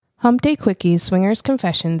Hump Day Quickies Swingers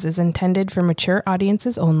Confessions is intended for mature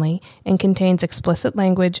audiences only and contains explicit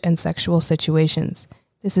language and sexual situations.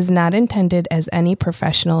 This is not intended as any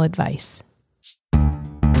professional advice.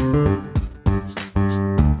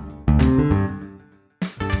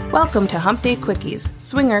 Welcome to Hump Day Quickies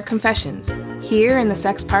Swinger Confessions. Here in the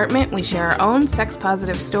Sexpartment, we share our own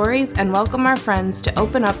sex-positive stories and welcome our friends to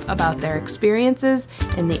open up about their experiences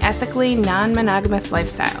in the ethically non-monogamous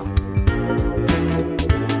lifestyle.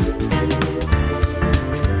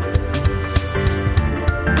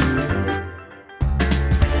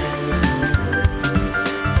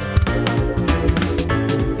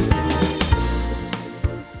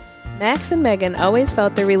 Max and Megan always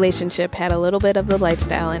felt their relationship had a little bit of the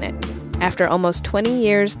lifestyle in it. After almost 20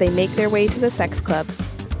 years, they make their way to the sex club.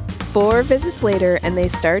 4 visits later, and they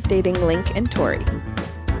start dating Link and Tori.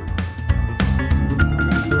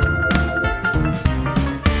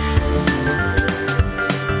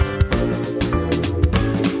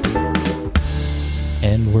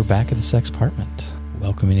 And we're back at the Sexpartment.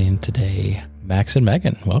 Welcoming in today, Max and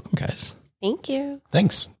Megan. Welcome, guys. Thank you.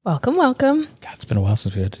 Thanks. Welcome. God, it's been a while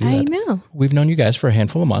since we had to do that. I know. We've known you guys for a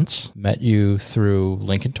handful of months. Met you through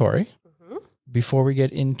Link and Tori. Mm-hmm. Before we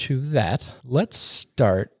get into that, let's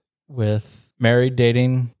start with married,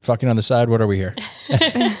 dating, fucking on the side. What are we here?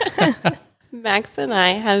 Max and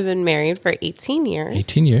I have been married for 18 years.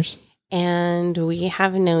 18 years. And we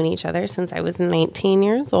have known each other since I was 19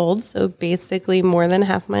 years old. So basically more than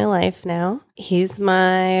half my life now. He's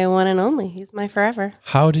my one and only. He's my forever.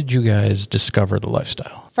 How did you guys discover the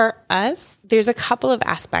lifestyle? For us, there's a couple of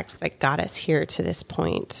aspects that got us here to this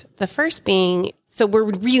point. The first being, so we're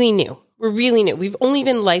really new. We've only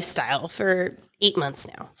been lifestyle for 8 months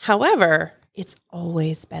now. However, it's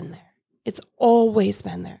always been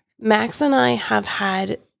there. Max and I have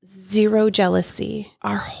had zero jealousy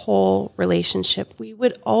our whole relationship. We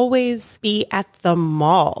would always be at the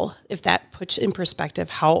mall, if that puts in perspective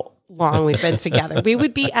how long we've been together. We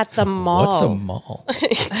would be at the mall. What's a mall?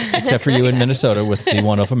 Except for you in Minnesota with the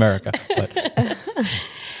one of America. But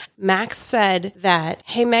Max said that,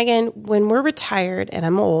 hey, Megan, when we're retired and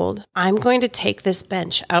I'm old, I'm going to take this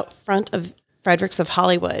bench out front of Fredericks of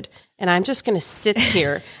Hollywood, and I'm just going to sit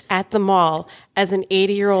here at the mall as an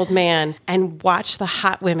 80-year-old man and watch the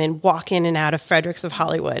hot women walk in and out of Fredericks of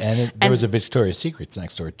Hollywood. And there was a Victoria's Secrets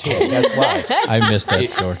next door, too. That's why. I missed that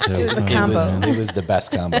store, too. It was a combo. It was the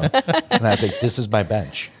best combo. And I was like, this is my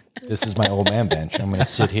bench. This is my old man bench. I'm going to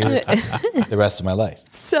sit here the rest of my life.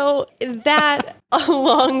 So that,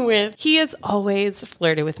 along with, he has always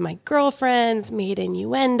flirted with my girlfriends, made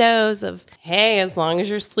innuendos of, hey, as long as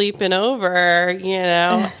you're sleeping over,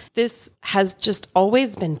 this has just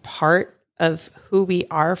always been part of who we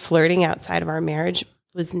are. Flirting outside of our marriage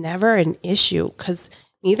was never an issue because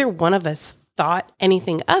neither one of us thought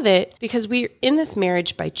anything of it because we're in this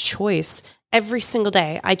marriage by choice. Every single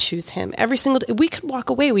day, I choose him. Every single day. We could walk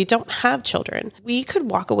away. We don't have children. We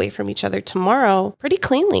could walk away from each other tomorrow pretty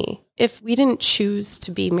cleanly if we didn't choose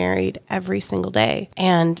to be married every single day.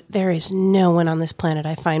 And there is no one on this planet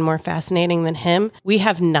I find more fascinating than him. We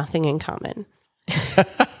have nothing in common.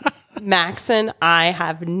 Max and I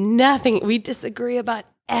have nothing. We disagree about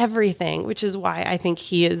everything, which is why I think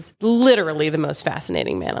he is literally the most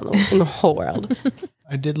fascinating man in the whole world.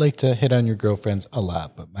 I did like to hit on your girlfriends a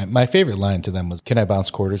lot, but my favorite line to them was, can I bounce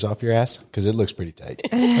quarters off your ass? Because it looks pretty tight.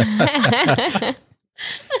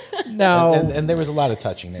 No. And there was a lot of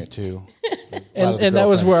touching there, too. And that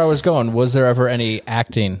was where I was going. Was there ever any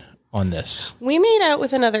acting on this? We made out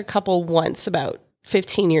with another couple once about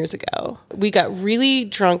 15 years ago. We got really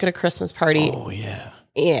drunk at a Christmas party. Oh, yeah.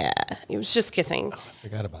 Yeah, it was just kissing. Oh, I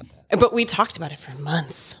forgot about that. But we talked about it for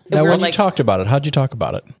months. Now, when you talked about it, how'd you talk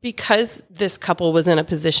about it? Because this couple was in a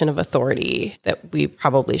position of authority that we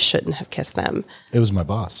probably shouldn't have kissed them. It was my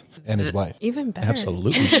boss and his wife. Even better.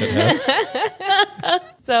 Absolutely shouldn't have.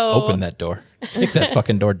 So open that door. Take that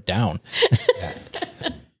fucking door down. Yeah.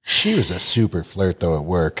 She was a super flirt, though, at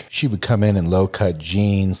work. She would come in low-cut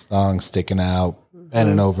jeans, thongs sticking out,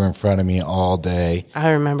 bending over in front of me all day.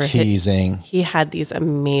 I remember teasing. He had these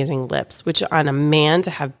amazing lips, which on a man to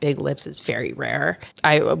have big lips is very rare.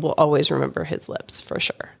 I will always remember his lips for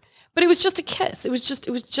sure. But it was just a kiss. It was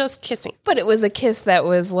just kissing. But it was a kiss that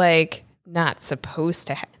was like not supposed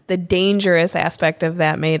to have. The dangerous aspect of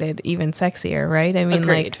that made it even sexier, right? I mean,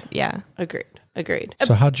 Agreed. Agreed.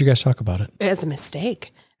 So how did you guys talk about it? As a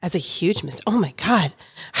mistake. As a huge mistake. Oh my God.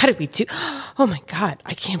 How did we do? Oh my God.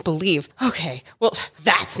 I can't believe. Okay. Well,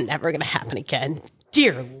 that's never going to happen again.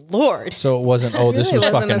 Dear Lord. So it wasn't, this was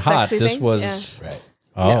fucking hot. This was... Yeah. Right.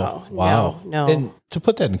 Oh, wow. No. And to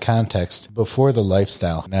put that in context, before the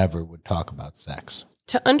lifestyle, never would talk about sex.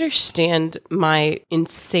 To understand my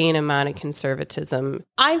insane amount of conservatism,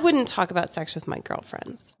 I wouldn't talk about sex with my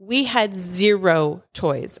girlfriends. We had 0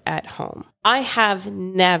 toys at home. I have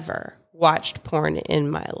never watched porn in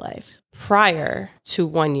my life prior to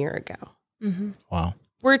 1 year ago. Wow.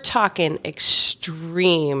 We're talking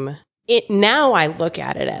extreme. Now I look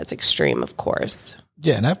at it as extreme, of course.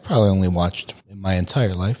 Yeah, and I've probably only watched in my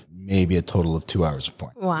entire life maybe a total of 2 hours of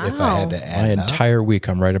porn. Wow. If I had to My add it up. entire week,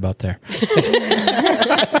 I'm right about there.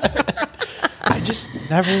 I just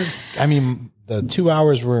never, I mean, the 2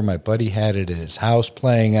 hours where my buddy had it at his house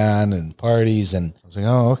playing on and parties, and I was like,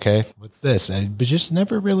 oh, okay, what's this? But just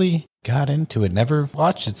never really got into it, never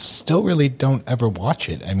watched it, still really don't ever watch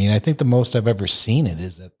it. I mean, I think the most I've ever seen it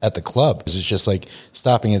is at the club. It's just like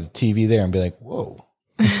stopping at the TV there and be like, whoa.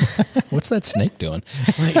 What's that snake doing?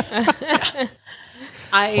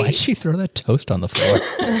 Why'd she throw that toast on the floor?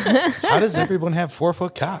 How does everyone have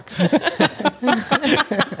 4-foot cocks?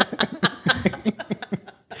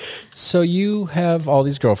 So you have all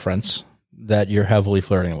these girlfriends that you're heavily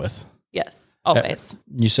flirting with. Yes, always.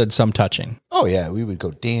 You said some touching. Oh, yeah, we would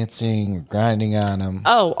go dancing, grinding on them.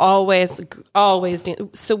 Oh, always.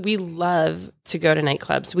 So we love to go to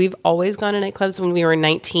nightclubs. We've always gone to nightclubs. When we were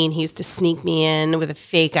 19, he used to sneak me in with a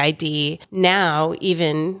fake ID. Now,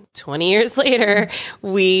 even 20 years later,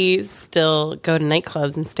 we still go to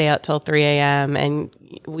nightclubs and stay out till 3 a.m. and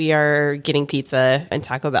we are getting pizza and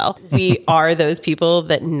Taco Bell. We are those people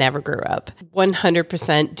that never grew up.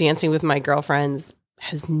 100% dancing with my girlfriends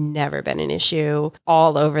has never been an issue.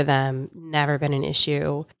 All over them, never been an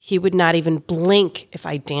issue. He would not even blink if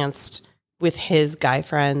I danced with his guy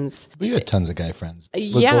friends. We had tons of guy friends. We'd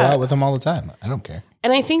Yeah. go out with them all the time. I don't care.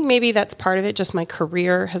 And I think maybe that's part of it. Just my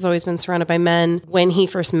career has always been surrounded by men. When he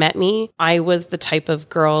first met me, I was the type of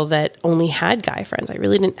girl that only had guy friends. I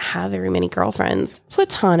really didn't have very many girlfriends.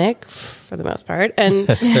 Platonic for the most part. And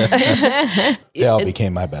They all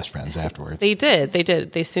became my best friends afterwards. They did.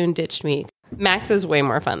 They soon ditched me. Max is way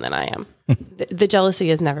more fun than I am. The jealousy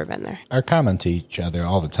has never been there. Our comment to each other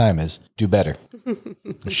all the time is, do better.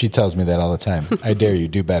 She tells me that all the time. I dare you,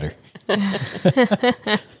 do better.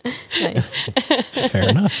 Nice. Fair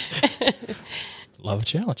enough. Love a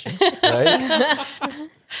challenge. Right?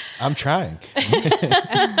 I'm trying.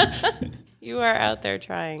 You are out there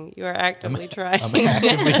trying. You are actively trying. I'm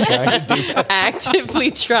actively trying to do better.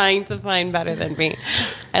 Actively trying to find better than me.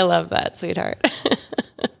 I love that, sweetheart.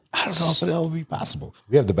 I don't know if it'll be possible.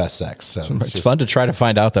 We have the best sex. So It's fun to try to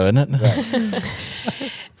find out, though, isn't it?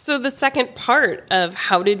 Right. So the second part of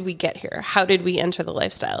how did we get here? How did we enter the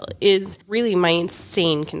lifestyle is really my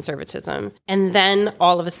insane conservatism. And then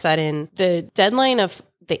all of a sudden, the deadline of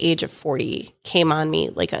the age of 40 came on me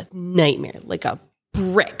like a nightmare, like a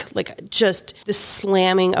brick, like just the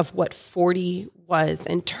slamming of what 40 was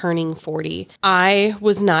and turning 40. I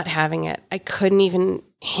was not having it. I couldn't even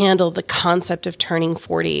handle the concept of turning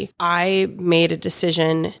 40. I made a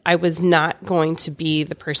decision. I was not going to be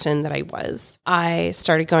the person that I was. I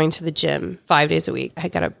started going to the gym 5 days a week. I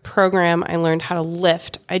got a program. I learned how to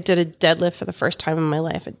lift. I did a deadlift for the first time in my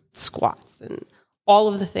life, squats and all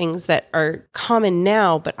of the things that are common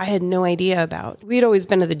now, but I had no idea about. We'd always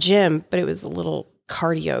been to the gym, but it was a little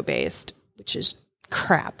cardio based, which is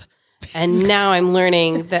crap. And now I'm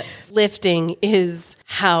learning that lifting is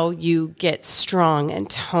how you get strong and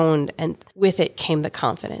toned. And with it came the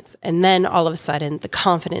confidence. And then all of a sudden the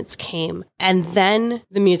confidence came. And then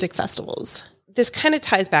the music festivals. This kind of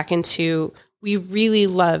ties back into, we really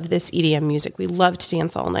love this EDM music. We love to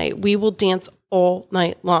dance all night. We will dance all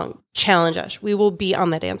night long. Challenge us. We will be on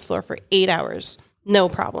the dance floor for 8 hours. No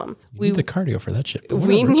problem. We need the cardio for that shit. but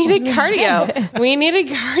We whatever. needed cardio. We needed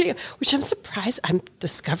cardio, which I'm surprised. I'm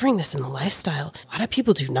discovering this in the lifestyle. A lot of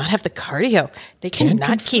people do not have the cardio. They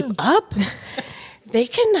cannot keep up. They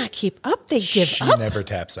cannot keep up. They give She up. never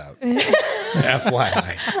taps out.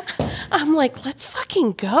 FYI. I'm like, let's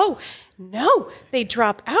fucking go. No, they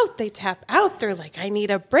drop out. They tap out. They're like, I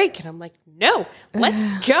need a break. And I'm like, no, let's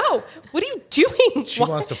go. What are you doing? She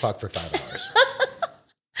wants to fuck for 5 hours.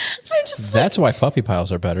 I'm just That's why puppy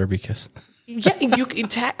piles are better because yeah,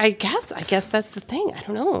 I guess that's the thing. I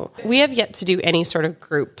don't know. We have yet to do any sort of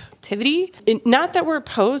group activity. Not that we're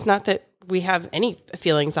opposed, not that we have any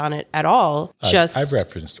feelings on it at all. Just I've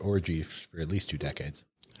referenced orgy for at least 2 decades.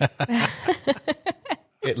 At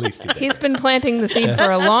least 2 decades. He's been planting the seed for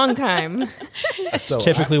a long time. So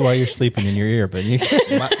typically while you're sleeping in your ear, but you,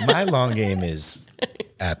 my long game is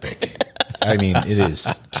epic. I mean, it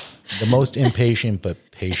is the most impatient but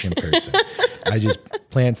patient person. I just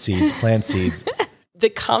plant seeds. the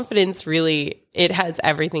confidence really, it has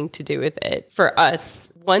everything to do with it. For us,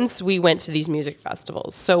 once we went to these music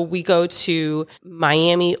festivals. So we go to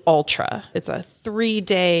Miami Ultra. It's a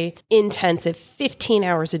 3-day intensive, 15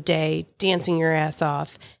 hours a day, dancing your ass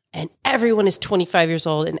off. And everyone is 25 years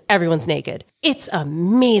old and everyone's naked. It's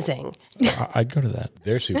amazing. I'd go to that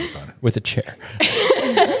They're super fun. with a chair.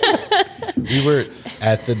 We were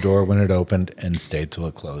at the door when it opened and stayed till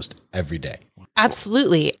it closed every day.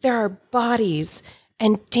 Absolutely. There are bodies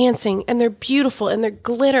and dancing, and they're beautiful, and they're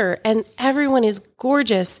glitter, and everyone is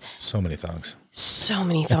gorgeous. So many thongs. So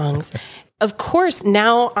many thongs. Of course,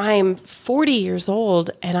 now I'm 40 years old,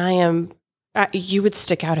 and I am, you would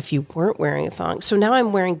stick out if you weren't wearing a thong. So now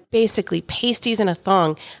I'm wearing basically pasties and a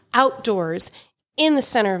thong outdoors in the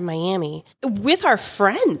center of Miami with our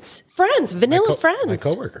friends, vanilla friends. My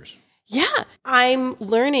coworkers. Yeah, I'm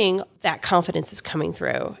learning that confidence is coming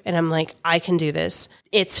through. And I'm like, I can do this.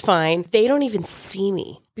 It's fine. They don't even see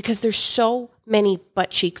me because there's so many butt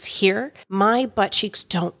cheeks here. My butt cheeks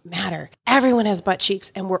don't matter. Everyone has butt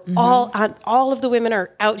cheeks, and we're all of the women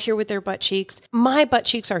are out here with their butt cheeks. My butt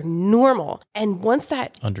cheeks are normal. And once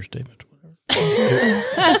that Understatement.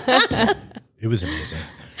 It was amazing.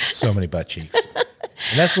 So many butt cheeks.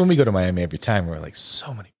 And that's when we go to Miami every time. We're like,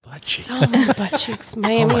 so many butt cheeks. so many butt cheeks.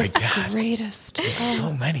 Miami's the God. greatest. There's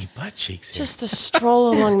so many butt cheeks. Here. Just a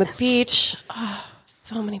stroll along the beach. Oh,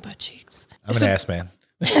 so many butt cheeks. I'm an ass man.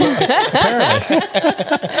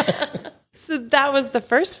 So that was the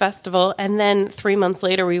first festival. And then 3 months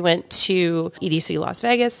later, we went to EDC Las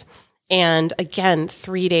Vegas. And again,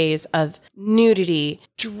 3 days of nudity,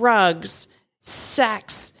 drugs,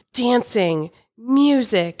 sex, dancing,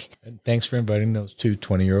 music. And thanks for inviting those two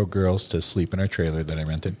 20-year-old girls to sleep in our trailer that I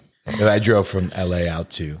rented. I drove from LA out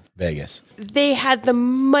to Vegas. They had the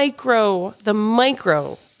micro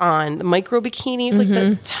on, the micro bikinis, like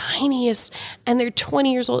the tiniest, and they're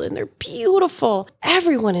 20 years old and they're beautiful.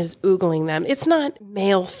 Everyone is oogling them. It's not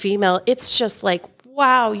male, female. It's just like,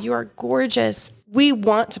 wow, you are gorgeous. We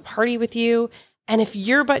want to party with you. And if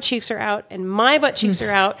your butt cheeks are out and my butt cheeks are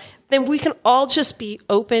out, then we can all just be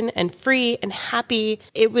open and free and happy.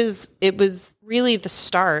 It was really the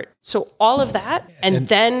start. So all of that. And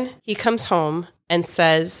then he comes home and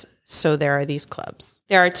says, so there are these clubs.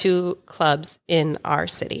 There are 2 clubs in our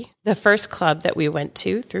city. The first club that we went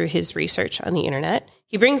to through his research on the internet,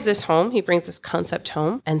 he brings this home. He brings this concept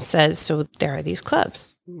home and says, so there are these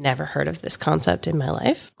clubs. Never heard of this concept in my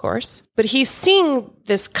life, of course. But he's seeing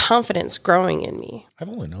this confidence growing in me. I've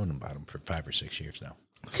only known about them for 5 or 6 years now.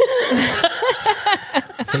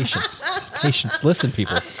 Patience. Listen,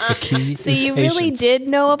 people. The key So is you really patience.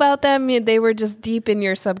 did know about them? They were just deep in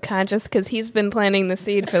your subconscious because he's been planting the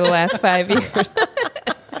seed for the last 5 years.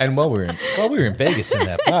 And while we were in Vegas in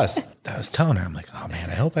that bus, I was telling her, I'm like, oh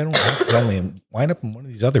man, I hope I don't accidentally wind up in one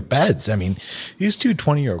of these other beds. I mean, these 2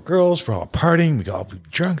 20-year-old girls, we're all partying, we all be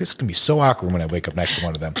drunk. It's gonna be so awkward when I wake up next to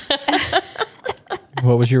one of them.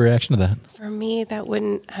 What was your reaction to that? For me, that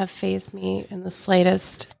wouldn't have fazed me in the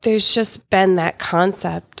slightest. There's just been that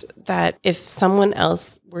concept that if someone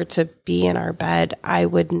else were to be in our bed, I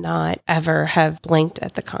would not ever have blinked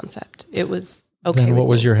at the concept. It was okay. Then what with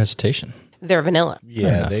was me. your hesitation? They're vanilla.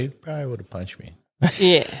 Yeah, they probably would have punched me.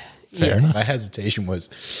 Yeah. Fair enough. My hesitation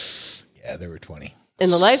was, yeah, they were 20. In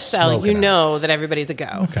the lifestyle, Smoking you on. know that everybody's a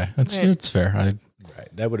go. Okay, it's fair. Right,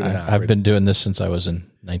 that would have been I've awkward. been doing this since I was in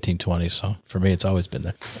 1920, so for me, it's always been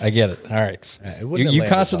there. I get it. All right. It wouldn't have You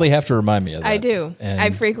landed constantly have to remind me of that. I do. And I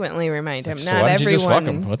frequently remind him. so Not why don't you just fuck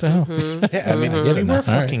everyone. him? What the hell? Yeah, I mean, get it we now. were All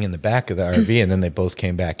right. fucking in the back of the RV, and then they both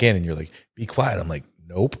came back in, and you're like, "Be quiet." I'm like,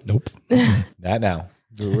 "Nope, not now."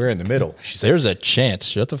 We're in the middle. There's a chance.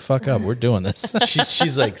 Shut the fuck up. We're doing this.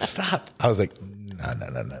 She's like, "Stop!" I was like,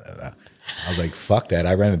 "No." I was like, "Fuck that!"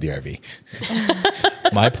 I rented the RV.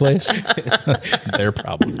 My place, their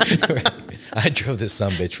problem. I drove this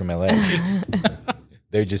sumbitch from LA.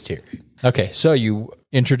 They're just here. Okay, so you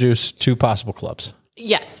introduced 2 possible clubs.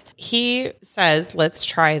 Yes. He says, let's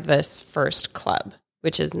try this first club,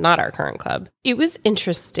 which is not our current club. It was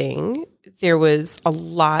interesting. There was a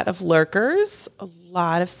lot of lurkers, a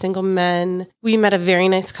lot of single men. We met a very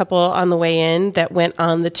nice couple on the way in that went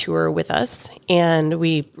on the tour with us, and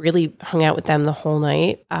we really hung out with them the whole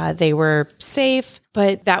night. They were safe,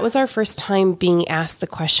 but that was our first time being asked the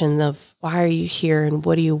question of, why are you here and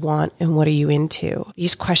what do you want and what are you into?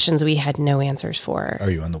 These questions we had no answers for. Are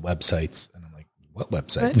you on the websites? And I'm like, "What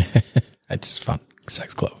websites?" I just found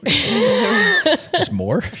sex club. There's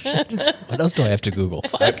more? Shit. What else do I have to Google?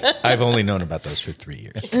 Fuck. I've only known about those for 3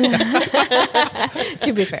 years.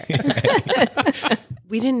 To be fair.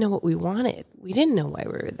 We didn't know what we wanted. We didn't know why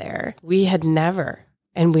we were there. We had never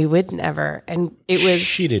and we would never. And it was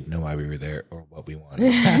She didn't know why we were there or what we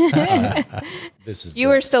wanted. This is You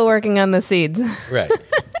were still working on the seeds. right.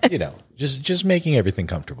 Just making everything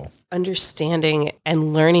comfortable. understanding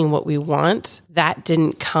and learning what we want. That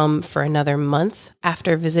didn't come for another month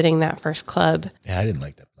after visiting that first club. Yeah, I didn't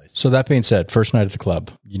like that place. So that being said, first night at the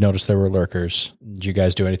club, you noticed there were lurkers. Did you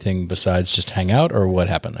guys do anything besides just hang out, or what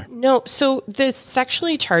happened there? No, so the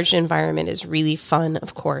sexually charged environment is really fun,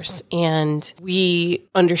 of course. And we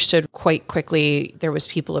understood quite quickly there was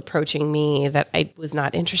people approaching me that I was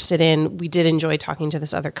not interested in. We did enjoy talking to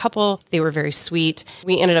this other couple. They were very sweet.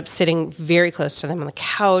 We ended up sitting very close to them on the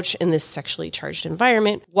couch in this sexually charged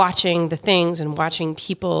environment, watching the things and watching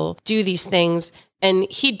people do these things. And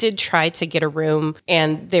he did try to get a room,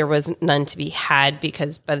 and there was none to be had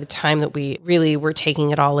because by the time that we really were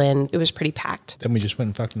taking it all in, it was pretty packed. Then we just went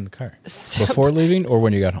and fucked in the car Before leaving or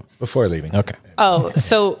when you got home? before leaving. Okay. Oh,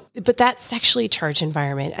 but that sexually charged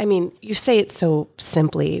environment, I mean, you say it so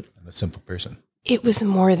simply. I'm a simple person. It was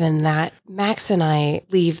more than that. Max and I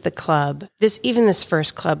leave the club, this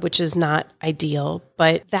first club, which is not ideal,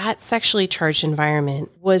 but that sexually charged environment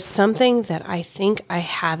was something that I think I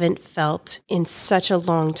haven't felt in such a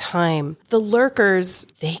long time. The lurkers,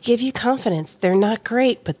 they give you confidence. They're not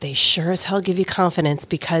great, but they sure as hell give you confidence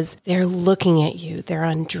because they're looking at you. They're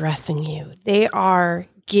undressing you. They are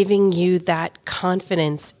giving you that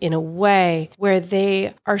confidence in a way where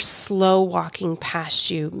they are slow walking past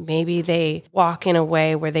you. Maybe they walk in a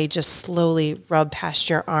way where they just slowly rub past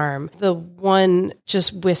your arm. The one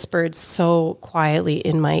just whispered so quietly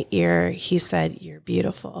in my ear, he said, "You're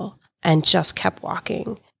beautiful," and just kept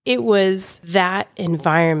walking. It was that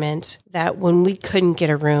environment that when we couldn't get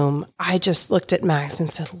a room, I just looked at Max and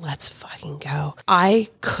said, "Let's fucking go." I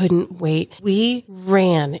couldn't wait. We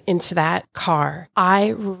ran into that car.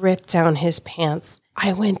 I ripped down his pants.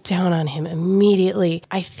 I went down on him immediately.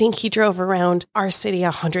 I think he drove around our city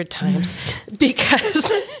 100 times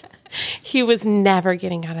because he was never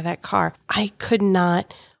getting out of that car. I could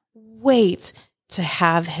not wait to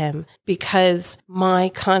have him because my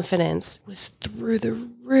confidence was through the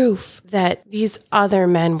roof that these other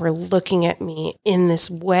men were looking at me in this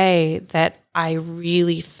way that I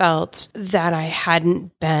really felt that I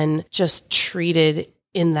hadn't been just treated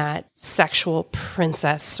in that sexual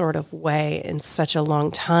princess sort of way in such a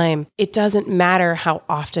long time. It doesn't matter how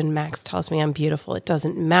often Max tells me I'm beautiful. It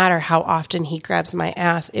doesn't matter how often he grabs my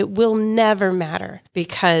ass. It will never matter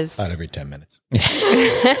because About every 10 minutes.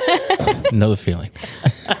 Know the feeling.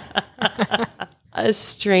 a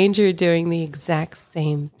stranger doing the exact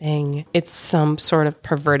same thing, it's some sort of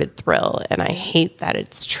perverted thrill. And I hate that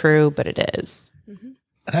it's true, but it is.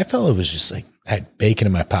 And I felt it was just like I had bacon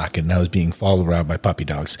in my pocket and I was being followed around by puppy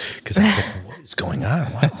dogs because I was like, what is going on?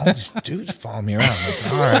 Why are all these dudes following me around? I'm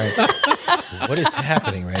like, all right, what is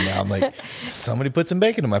happening right now? I'm like, somebody put some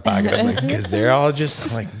bacon in my pocket. I'm like, because they're all just,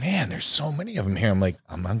 I'm like, man, there's so many of them here. I'm like,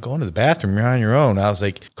 I'm going to the bathroom. You're on your own. I was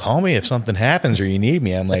like, call me if something happens or you need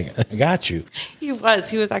me. I'm like, I got you. He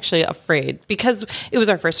was actually afraid because it was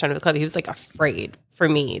our first time to the club. He was like afraid for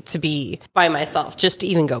me to be by myself, just to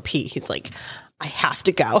even go pee. He's like, I have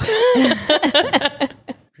to go.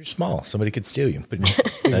 You're small. Somebody could steal you. Put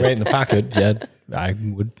you right in the pocket. Yeah, I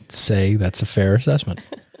would say that's a fair assessment.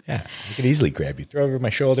 Yeah. I could easily grab you, throw over my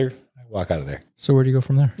shoulder, I walk out of there. So where do you go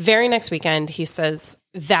from there? Very next weekend, he says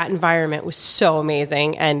that environment was so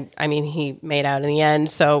amazing. And I mean, he made out in the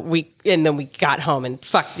end. And then we got home and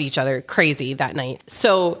fucked each other crazy that night.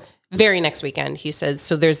 So very next weekend, he says,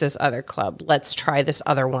 so there's this other club. Let's try this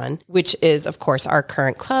other one, which is, of course, our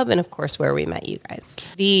current club. And of course, where we met you guys.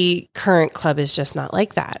 The current club is just not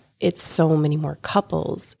like that. It's so many more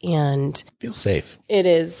couples and Feel safe. it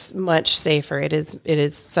is much safer. It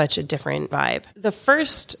is such a different vibe. The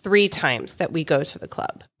first 3 times that we go to the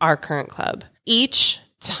club, our current club, each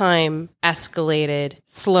time escalated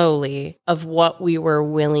slowly of what we were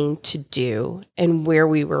willing to do and where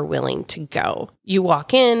we were willing to go. You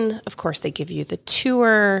walk in, of course, they give you the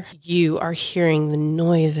tour. You are hearing the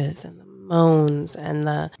noises and the moans and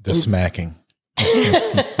the smacking.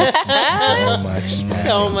 So much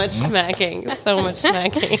smacking. So much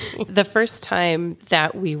smacking. The first time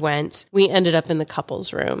that we went, we ended up in the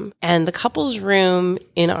couples room. And the couples room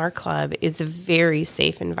in our club is a very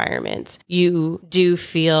safe environment. You do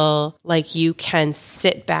feel like you can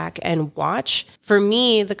sit back and watch. For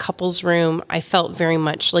me, the couples room, I felt very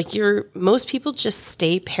much like most people just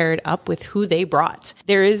stay paired up with who they brought.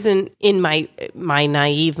 There isn't, in my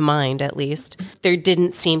naive mind at least, there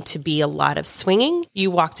didn't seem to be a lot of swinging.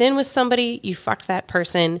 You walked in with somebody, you fucked that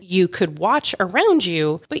person, you could watch around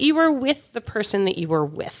you, but you were with the person that you were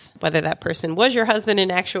with. Whether that person was your husband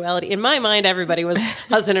in actuality, in my mind, everybody was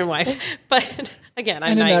husband and wife. But again,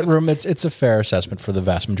 I'm And in naive. that room, it's a fair assessment for the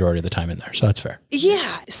vast majority of the time in there. So that's fair.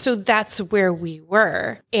 Yeah. So that's where we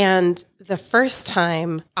were. And the first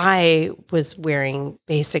time I was wearing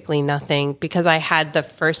basically nothing because I had the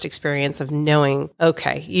first experience of knowing,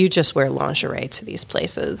 okay, you just wear lingerie to these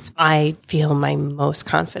places. I feel my most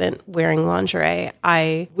confident wearing lingerie.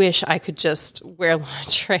 I wish I could just wear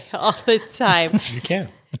lingerie all the time. You can.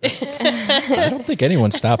 I don't think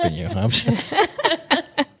anyone's stopping you. I'm just...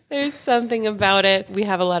 There's something about it. We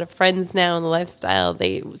have a lot of friends now in the lifestyle.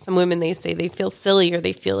 Some women, they say they feel silly or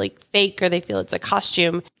they feel like fake or they feel it's a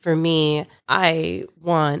costume. For me, I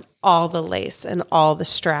want all the lace and all the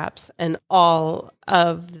straps and all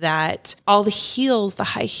of that, all the heels, the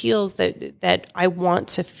high heels that I want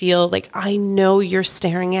to feel like I know you're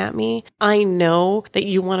staring at me. I know that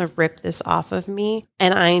you want to rip this off of me.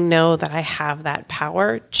 And I know that I have that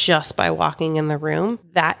power just by walking in the room.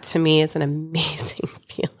 That to me is an amazing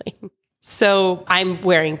feeling. So I'm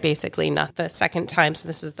wearing basically not the second time. So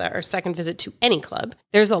this is our second visit to any club.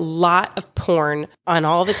 There's a lot of porn on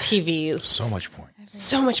all the TVs. So much porn.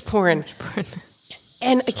 So much porn.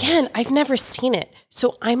 And again, I've never seen it.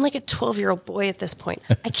 So I'm like a 12-year-old boy at this point.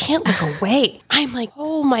 I can't look away. I'm like,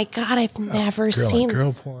 oh my God, I've never seen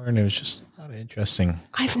girl porn. It was just a lot of interesting.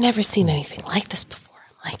 I've never seen anything like this before.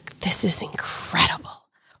 I'm like, this is incredible.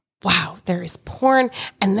 Wow, there is porn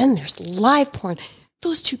and then there's live porn.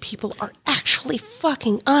 Those two people are actually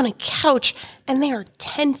fucking on a couch and they are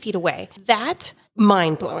 10 feet away. That,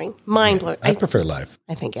 mind-blowing. Mind-blowing. I prefer live.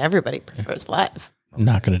 I think everybody prefers live. I'm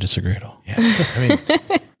not going to disagree at all. Yeah. I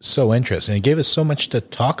mean, so interesting. It gave us so much to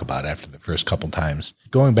talk about after the first couple times.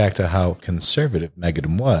 Going back to how conservative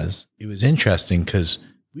Megadom was, it was interesting because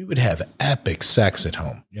we would have epic sex at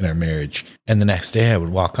home in our marriage. And the next day I would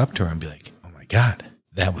walk up to her and be like, oh my God,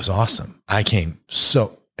 that was awesome. I came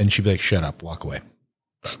so, and she'd be like, shut up, walk away.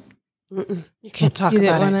 You can't talk You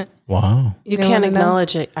didn't about want it. Wow. You don't can't wanna know?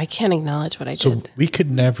 acknowledge it. I can't acknowledge what I So did. we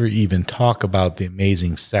could never even talk about the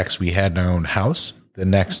amazing sex we had in our own house the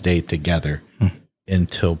next day together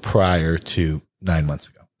until prior to 9 months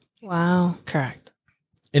ago. Wow. Correct.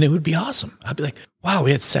 And it would be awesome. I'd be like, wow,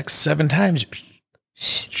 we had sex 7 times.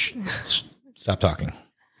 Shh. Stop talking.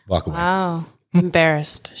 Walk away. Wow.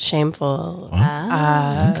 Embarrassed, shameful.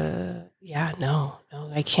 Yeah, no,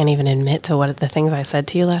 I can't even admit to what the things I said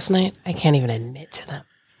to you last night. I can't even admit to them.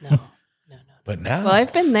 No. But now, Well,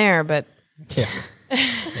 I've been there, but Yeah.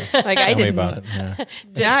 like I Tell me didn't about it. Yeah.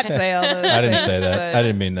 not say all those. I didn't things, say that. but- I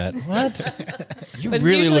didn't mean that. What? You But it's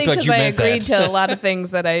really usually look like 'cause you I meant agreed that. to a lot of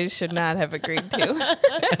things that I should not have agreed to.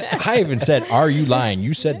 I even said, "Are you lying?"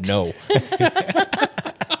 You said no.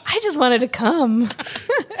 I just wanted to come.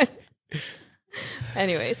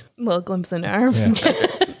 Anyways, a little glimpse into our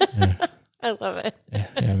I love it.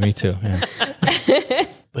 Yeah, me too. Yeah.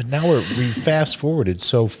 but now we fast forwarded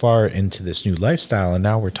so far into this new lifestyle, and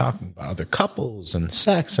now we're talking about other couples and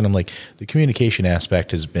sex. And I'm like, the communication aspect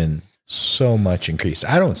has been so much increased.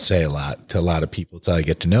 I don't say a lot to a lot of people till I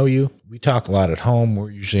get to know you. We talk a lot at home. We're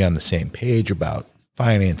usually on the same page about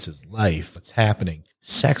finances, life, what's happening.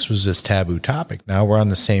 Sex was this taboo topic. Now we're on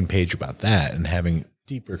the same page about that and having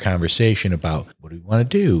deeper conversation about what do we want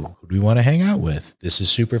to do? Who do we want to hang out with? This is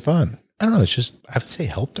super fun. I don't know. It's just, I would say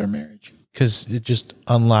helped our marriage because it just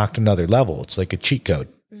unlocked another level. It's like a cheat code.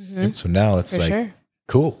 So now it's like, sure.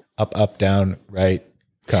 cool, up, up, down, right,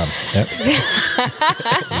 come. Yep.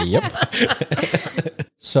 Yep.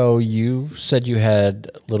 So you said you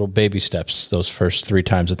had little baby steps those first 3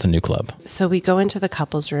 times at the new club. So we go into the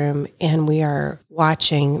couples room and we are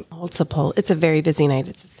watching multiple. It's a very busy night.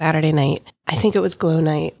 It's a Saturday night. I think it was glow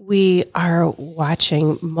night. We are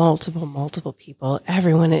watching multiple people.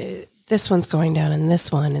 Everyone, this one's going down in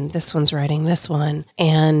this one and this one's riding this one,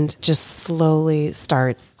 and just slowly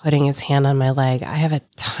starts putting his hand on my leg. I have a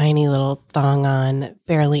tiny little thong on,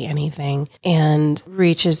 barely anything, and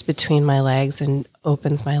reaches between my legs and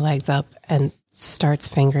opens my legs up and starts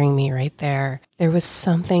fingering me right there. There was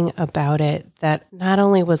something about it that not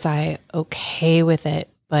only was I okay with it,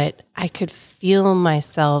 but I could feel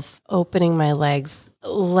myself opening my legs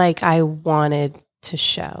like I wanted to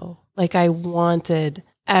show, like I wanted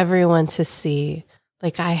everyone to see,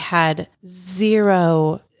 like I had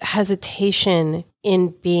zero hesitation in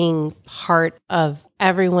being part of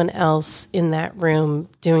everyone else in that room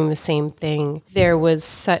doing the same thing. There was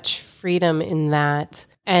such freedom in that.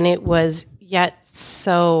 And it was yet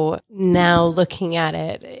so, now looking at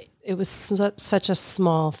it, it was such a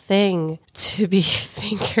small thing to be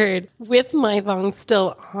fingered with my thong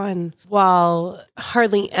still on while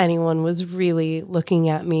hardly anyone was really looking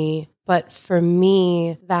at me. But for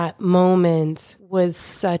me, that moment was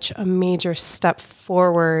such a major step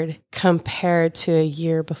forward compared to a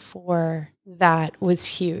year before. That was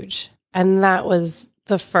huge. And that was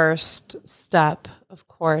the first step, of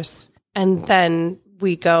course. And then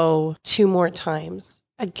we go 2 more times.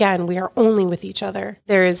 Again, we are only with each other.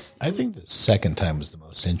 I think the second time was the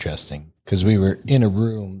most interesting because we were in a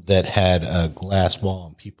room that had a glass wall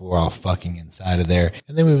and people were all fucking inside of there.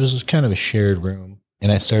 And then it was kind of a shared room.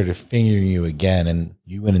 And I started fingering you again and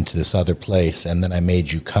you went into this other place and then I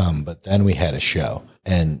made you come. But then we had a show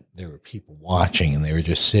and there were people watching and they were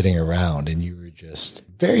just sitting around and you were just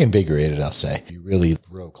very invigorated, I'll say. You really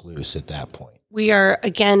broke loose at that point. We are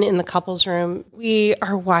again in the couples room. We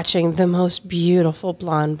are watching the most beautiful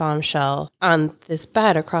blonde bombshell on this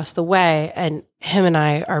bed across the way. And him and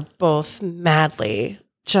I are both madly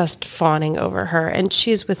just fawning over her. And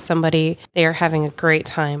she's with somebody. They are having a great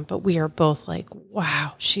time. But we are both like,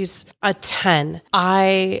 wow, she's a 10.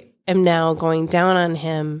 I am now going down on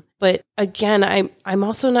him. But again, I'm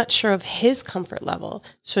also not sure of his comfort level.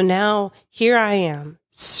 So now here I am,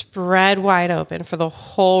 spread wide open for the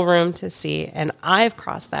whole room to see. And I've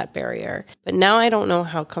crossed that barrier. But now I don't know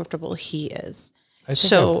how comfortable he is. I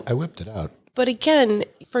whipped it out. But again,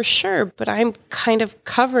 for sure, but I'm kind of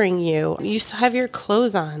covering you. You still have your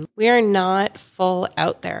clothes on. We are not full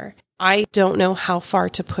out there. I don't know how far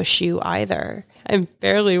to push you either. I'm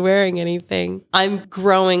barely wearing anything. I'm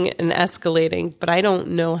growing and escalating, but I don't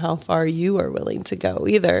know how far you are willing to go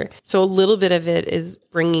either. So a little bit of it is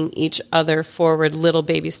bringing each other forward, little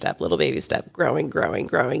baby step,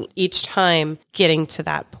 growing, each time getting to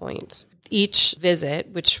that point. Each visit,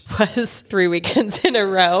 which was 3 weekends in a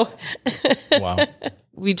row. Wow.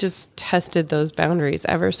 We just tested those boundaries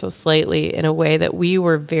ever so slightly in a way that we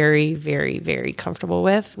were very, very, very comfortable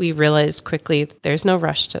with. We realized quickly there's no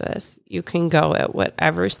rush to this. You can go at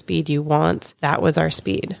whatever speed you want. That was our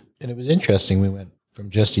speed. And it was interesting. We went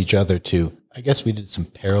from just each other to, I guess we did some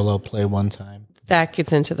parallel play one time. That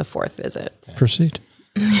gets into the 4th visit. Proceed.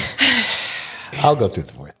 I'll go through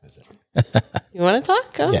the 4th visit. You want to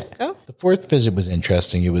talk? Go. Yeah. Go. The 4th visit was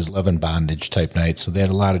interesting. It was love and bondage type night. So they had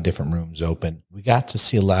a lot of different rooms open. We got to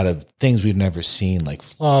see a lot of things we've never seen, like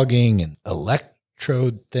flogging and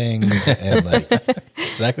electrode things and like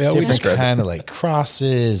Exactly how we different described kind it. of like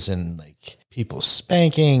crosses and like people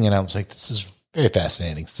spanking. And I was like, this is very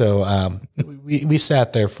fascinating. So we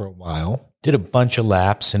sat there for a while. Did a bunch of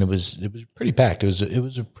laps and it was pretty packed. It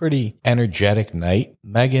was a pretty energetic night.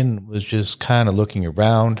 Megan was just kind of looking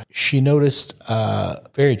around. She noticed a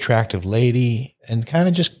very attractive lady and kind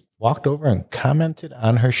of just walked over and commented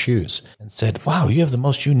on her shoes and said, wow, you have the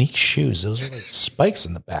most unique shoes. Those are like spikes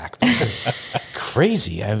in the back. Those are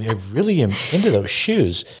crazy. I really am into those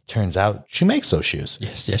shoes. Turns out she makes those shoes.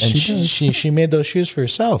 Yes, and she does. she made those shoes for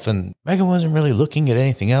herself. And Megan wasn't really looking at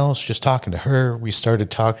anything else, just talking to her. We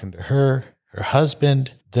started talking to her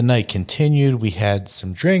husband. The night continued. We had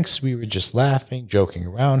some drinks. We were just laughing, joking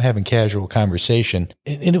around, having casual conversation.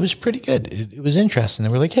 And it was pretty good. It was interesting.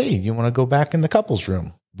 They were like, hey, you want to go back in the couples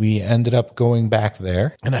room? We ended up going back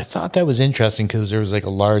there. And I thought that was interesting because there was like a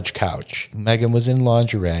large couch. Megan was in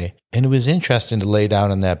lingerie. And it was interesting to lay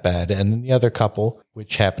down on that bed. And then the other couple,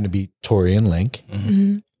 which happened to be Tori and Link.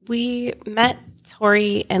 Mm-hmm. We met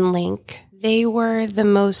Tori and Link. They were the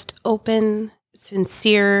most open,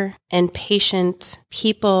 sincere, and patient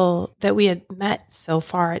people that we had met so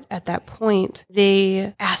far at that point.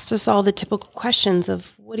 They asked us all the typical questions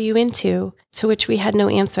of, what are you into? To which we had no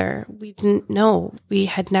answer. We didn't know. We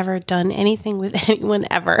had never done anything with anyone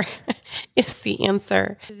ever, is the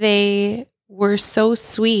answer. They were so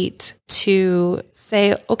sweet to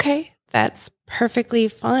say, okay, that's perfectly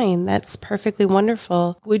fine. That's perfectly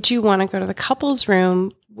wonderful. Would you want to go to the couples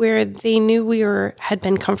room where they knew we had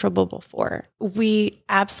been comfortable before? We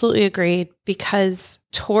absolutely agreed because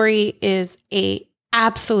Tori is a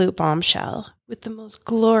absolute bombshell with the most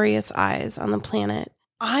glorious eyes on the planet.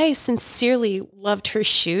 I sincerely loved her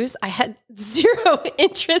shoes. I had zero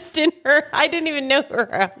interest in her. I didn't even know who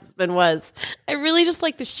her husband was. I really just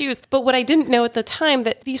liked the shoes. But what I didn't know at the time,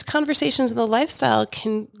 that these conversations in the lifestyle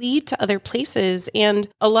can lead to other places. And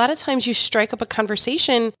a lot of times you strike up a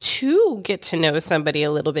conversation to get to know somebody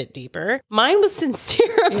a little bit deeper. Mine was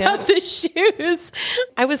sincere. about the shoes.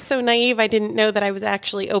 I was so naive. I didn't know that I was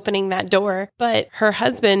actually opening that door. But her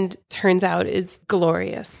husband, turns out, is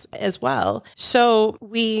glorious as well. So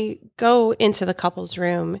we go into the couple's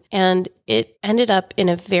room, and it ended up in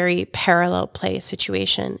a very parallel play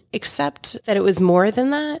situation, except that it was more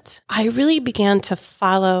than that. I really began to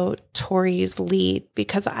follow Tori's lead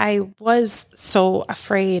because I was so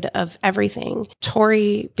afraid of everything.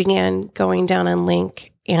 Tori began going down on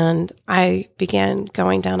Link, and I began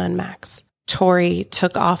going down on Max. Tori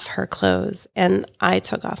took off her clothes, and I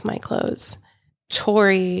took off my clothes.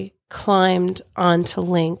 Tori climbed onto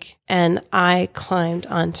Link, and I climbed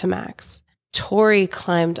onto Max. Tori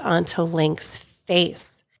climbed onto Link's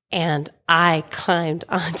face, and I climbed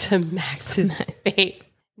onto Max's face.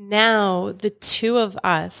 Now, the two of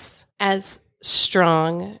us, as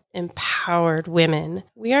strong, empowered women,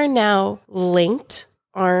 we are now linked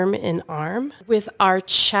arm in arm with our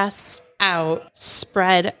chests out,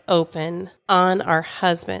 spread open on our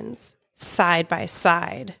husbands, side by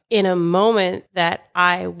side, in a moment that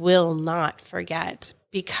I will not forget,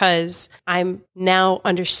 because I'm now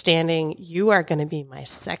understanding you are going to be my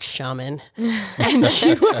sex shaman and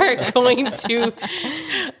you are going to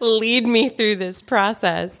lead me through this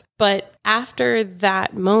process. But after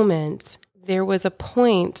that moment, there was a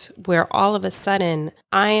point where all of a sudden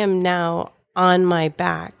I am now on my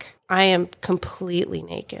back. I am completely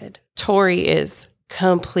naked. Tori is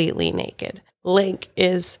completely naked. Link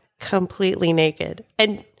is completely naked.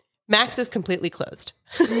 And Max is completely closed.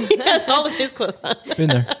 He has all of his clothes on. Been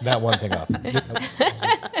there. Not one thing off.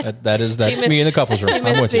 That's me in the couple's room.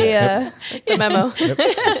 I'm with you. The memo.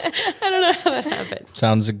 I don't know how that happened.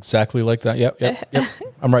 Sounds exactly like that. Yep.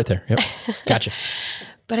 I'm right there. Yep. Gotcha.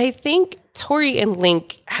 But I think Tori and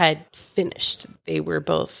Link had finished. They were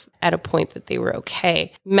both at a point that they were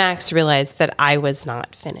okay. Max realized that I was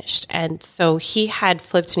not finished. And so he had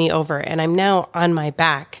flipped me over, and I'm now on my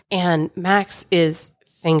back, and Max is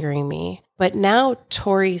fingering me. But now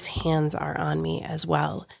Tori's hands are on me as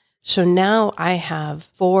well. So now I have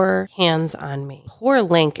 4 hands on me. Poor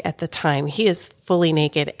Link at the time, he is fully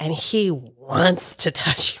naked and he wants to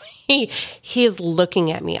touch me. He is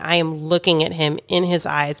looking at me. I am looking at him in his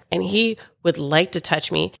eyes, and he would like to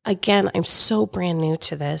touch me. Again, I'm so brand new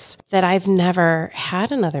to this that I've never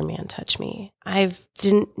had another man touch me. I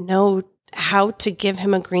didn't know how to give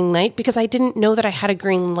him a green light because I didn't know that I had a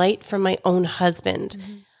green light from my own husband.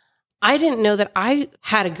 Mm-hmm. I didn't know that I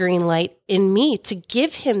had a green light in me to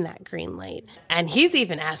give him that green light. And he's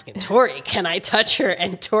even asking Tori, can I touch her?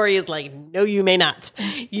 And Tori is like, no, you may not.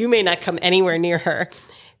 You may not come anywhere near her.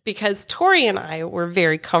 Because Tori and I were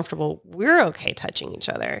very comfortable. We're okay touching each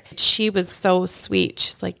other. She was so sweet.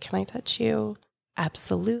 She's like, can I touch you?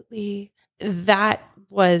 Absolutely. That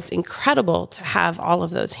was incredible to have all of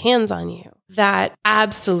those hands on you. That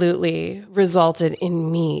absolutely resulted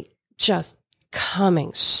in me just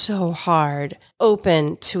coming so hard,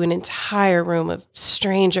 open to an entire room of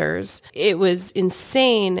strangers. It was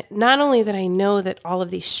insane. Not only that I know that all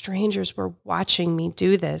of these strangers were watching me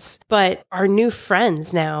do this, but our new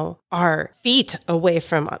friends now are feet away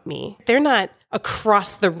from me. They're not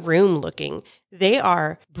across the room looking. They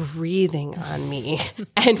are breathing on me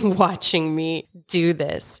and watching me do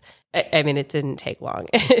this. I mean, it didn't take long.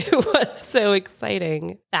 It was so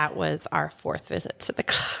exciting. That was our 4th visit to the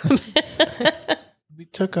club. We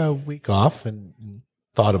took a week off and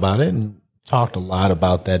thought about it and talked a lot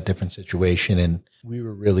about that different situation, and we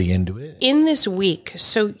were really into it. In this week,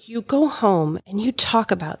 so you go home and you talk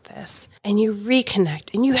about this and you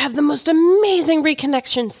reconnect and you have the most amazing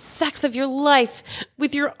reconnection sex of your life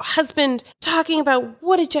with your husband, talking about,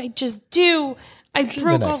 what did I just do? I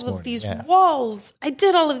broke all of these walls. I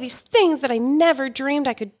did all of these things that I never dreamed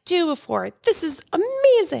I could do before. This is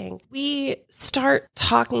amazing. We start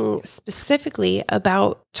talking specifically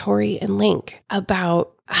about Tori and Link,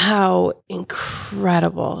 about how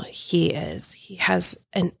incredible he is. He has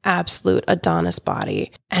an absolute Adonis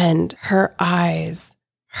body, and her eyes,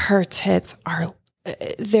 her tits are,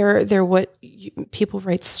 they're what people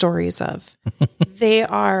write stories of. They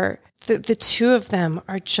are... The two of them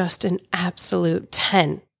are just an absolute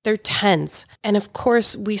 10. They're 10s. And of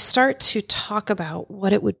course, we start to talk about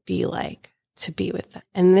what it would be like to be with them.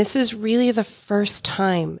 And this is really the first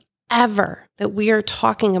time ever that we are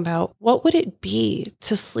talking about what would it be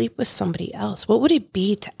to sleep with somebody else? What would it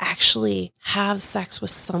be to actually have sex with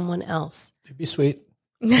someone else? It'd be sweet.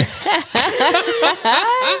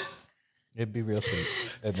 It'd be real sweet.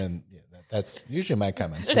 And then... that's usually my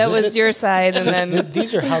comments. That was your side, and then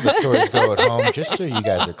these are how the stories go at home. Just so you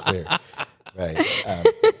guys are clear, right?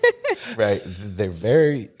 Right. They're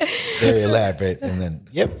very, very elaborate, and then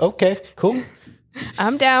okay, cool.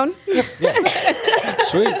 I'm down.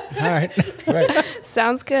 Sweet. All right. Right.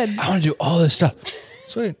 Sounds good. I want to do all this stuff.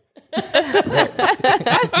 Sweet.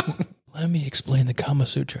 Let me explain the Kama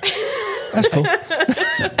Sutra. That's cool.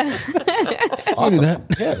 Awesome. do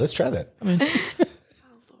that. Yeah, let's try that.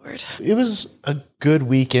 Lord. It was a good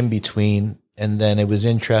week in between. And then it was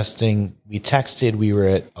interesting. We texted, we were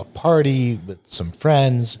at a party with some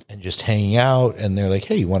friends and just hanging out. And they're like,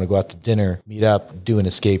 hey, you want to go out to dinner, meet up, do an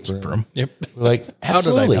escape room? Yep. We're like, did I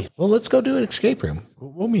absolutely. know? Well, let's go do an escape room.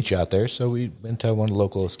 We'll meet you out there. So we went to one of the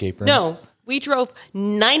local escape rooms. No, we drove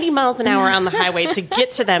 90 miles an hour on the highway to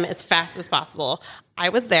get to them as fast as possible. I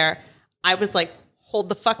was there. I was like, hold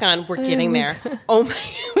the fuck on. We're getting there. Oh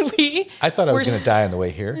my. I thought I was going to die on the way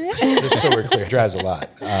here. Just so we're clear. It drives a lot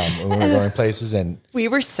when we were going places. And we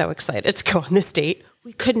were so excited to go on this date.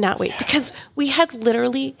 We could not wait because we had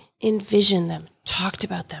literally envisioned them, talked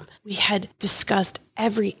about them. We had discussed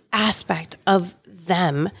every aspect of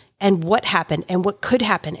them and what happened and what could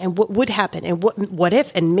happen and what would happen and what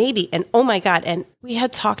if and maybe and oh my God. And we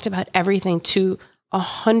had talked about everything to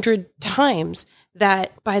 100 times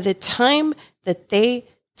that by the time that they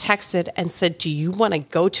texted and said, do you want to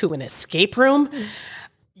go to an escape room?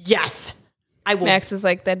 Yes, I will. Max was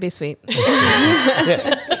like, that'd be sweet.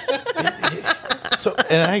 So,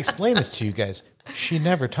 and I explained this to you guys. She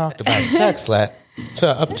never talked about sex up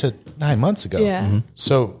to 9 months ago. Yeah. Mm-hmm.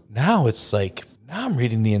 So now it's like, now I'm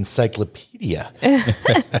reading the encyclopedia.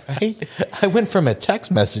 Right? I went from a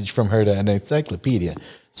text message from her to an encyclopedia.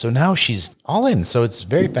 So now she's all in. So it's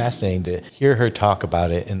very fascinating to hear her talk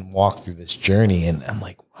about it and walk through this journey. And I'm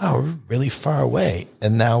like, wow, we're really far away.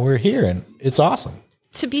 And now we're here and it's awesome.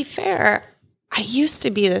 To be fair, I used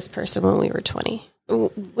to be this person when we were 20.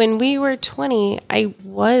 When we were 20,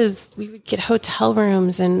 we would get hotel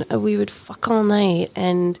rooms and we would fuck all night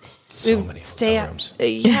and So we would many stay hotel up. rooms.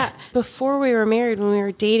 Yeah. Before we were married, when we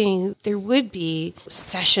were dating, there would be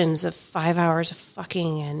sessions of 5 hours of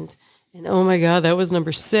fucking and oh my God, that was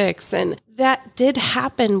number 6. And that did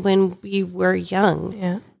happen when we were young.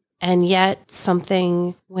 Yeah. And yet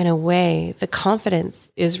something went away. The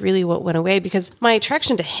confidence is really what went away because my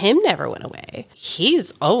attraction to him never went away.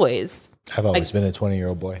 He's always, I've always been a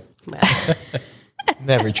 20-year-old boy. well,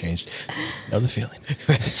 Never changed. Know the feeling.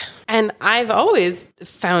 and I've always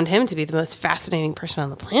found him to be the most fascinating person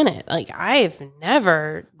on the planet. Like I've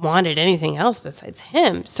never wanted anything else besides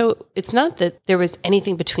him. So it's not that there was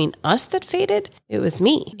anything between us that faded. It was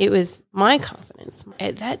me. It was my confidence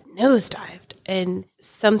that nosedived. And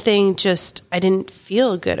something just, I didn't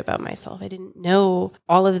feel good about myself. I didn't know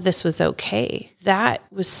all of this was okay. That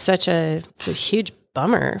was it's a huge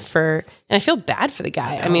bummer and I feel bad for the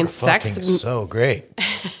guy. I mean, We're sex, fucking so great.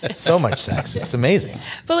 So much sex. It's amazing.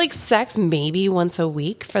 but like sex maybe once a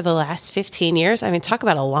week for the last 15 years. I mean, talk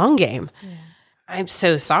about a long game. Yeah. I'm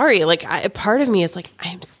so sorry. Like part of me is like,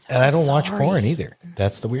 I'm so And I don't sorry. watch porn either.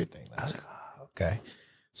 That's the weird thing. I was like, oh, okay.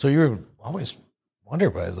 So you were always wonder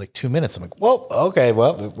about it. It was like 2 minutes. I'm like, well, okay,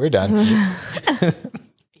 well, we're done.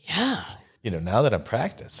 Yeah. You know, now that I'm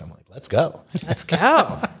practiced, I'm like, let's go. Let's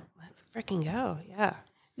go. Let's freaking go. Yeah.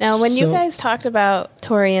 Now, when you So- guys talked about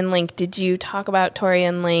Tori and Link, did you talk about Tori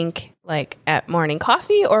and Link like at morning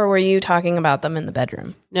coffee, or were you talking about them in the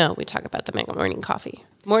bedroom? No, we talk about the morning coffee.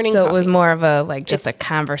 So it was more of a like just a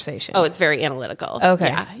conversation. Oh, it's very analytical.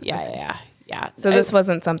 Okay. Yeah. So this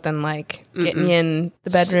wasn't something like getting you in the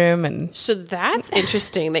bedroom and So that's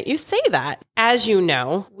interesting that you say that. As you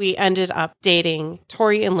know, we ended up dating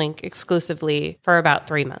Tori and Link exclusively for about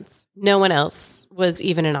 3 months. No one else was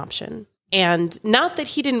even an option. And not that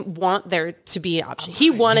he didn't want there to be an option.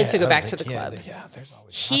 He wanted to go back to the club. There's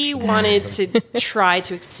always He options. wanted to try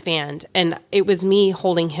to expand, and it was me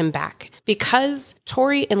holding him back because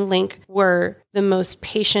Tori and Link were the most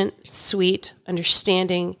patient, sweet,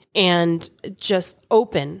 understanding, and just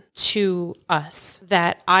open to us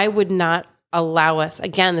that I would not allow us.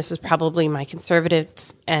 Again, this is probably my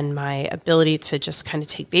conservatives and my ability to just kind of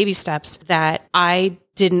take baby steps, that I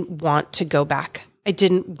didn't want to go back. I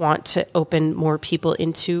didn't want to open more people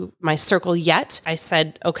into my circle yet. I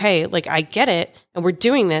said, okay, like I get it and we're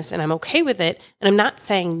doing this and I'm okay with it. And I'm not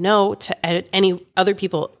saying no to any other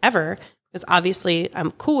people ever, because obviously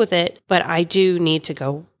I'm cool with it, but I do need to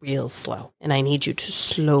go real slow and I need you to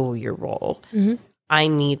slow your roll. Mm-hmm. I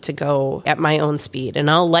need to go at my own speed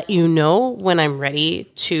and I'll let you know when I'm ready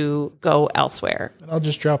to go elsewhere. And I'll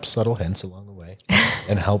just drop subtle hints along the way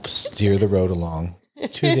and help steer the road along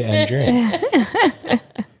to the end journey.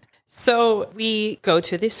 So we go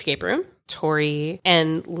to the escape room. Tori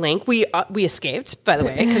and Link, we escaped, by the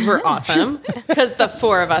way, because we're awesome, because the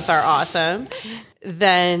 4 of us are awesome.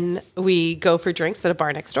 Then we go for drinks at a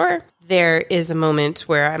bar next door. there is a moment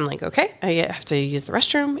where I'm like, okay, I have to use the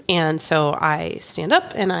restroom. And so I stand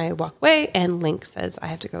up and I walk away, and Link says I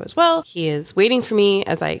have to go as well. He is waiting for me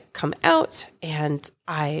as I come out, and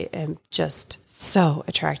I am just so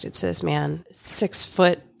attracted to this man. 6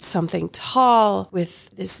 foot something tall with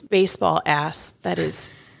this baseball ass that is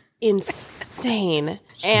insane.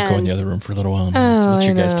 Go in the other room for a little while and let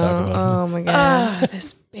you guys talk about it. Oh my God.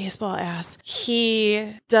 This baseball ass.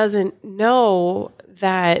 He doesn't know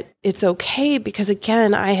that it's okay because,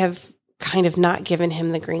 again, I have kind of not given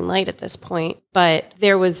him the green light at this point, but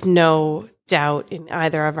there was no doubt in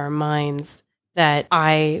either of our minds that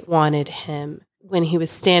I wanted him. When he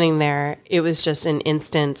was standing there, it was just an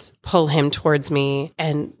instant pull him towards me,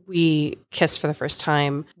 and we kissed for the first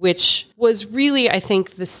time, which was really, I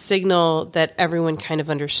think, the signal that everyone kind of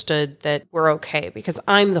understood that we're okay, because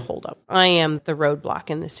I'm the holdup. I am the roadblock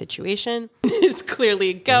in this situation. It's clearly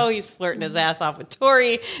a go. He's flirting his ass off with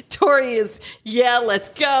Tori. Tori is, yeah, let's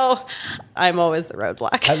go. I'm always the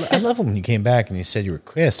roadblock. I love when you came back and you said you were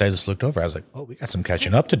kissed. I just looked over. I was like, oh, we got some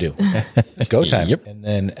catching up to do. It's go time. Yep. And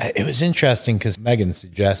then it was interesting because Megan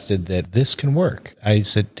suggested that this can work. I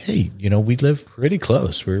said, hey, we live pretty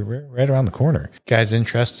close. We're right around the corner. Guys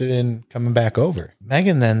interested in coming back over.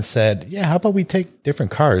 Megan then said, yeah, how about we take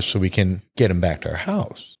different cars so we can get them back to our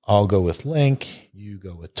house? I'll go with Link. You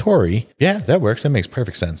go with Tori. Yeah, that works. That makes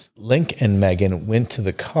perfect sense. Link and Megan went to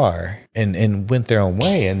the car and went their own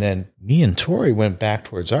way. And then me and Tori went back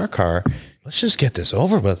towards our car. Let's just get this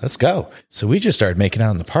over with. Let's go. So we just started making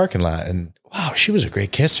out in the parking lot, and wow, she was a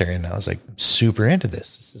great kisser. And I was like, I'm super into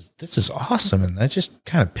this. This is awesome. And I just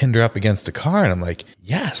kind of pinned her up against the car, and I'm like,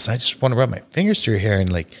 yes, I just want to rub my fingers through her hair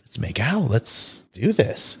and like, let's make out. Let's do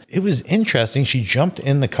this. It was interesting. She jumped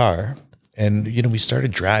in the car. And, we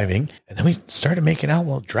started driving, and then we started making out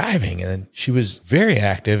while driving. And then she was very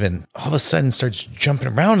active, and all of a sudden starts jumping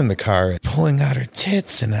around in the car and pulling out her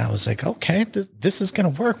tits. And I was like, okay, this is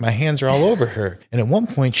going to work. My hands are all over her. And at one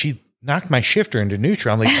point she knocked my shifter into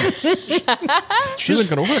neutral. I'm like, she isn't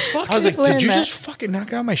going to work. Fuck. I was like, did you just fucking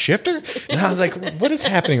knock out my shifter? And I was like, what is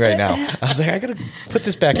happening right now? I was like, I got to put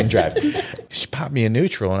this back in drive. She popped me in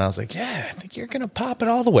neutral, and I was like, yeah, I think you're going to pop it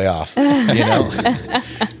all the way off,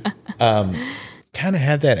 kind of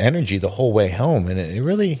had that energy the whole way home, and it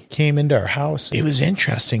really came into our house. It was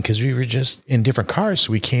interesting because we were just in different cars.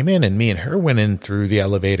 So we came in, and me and her went in through the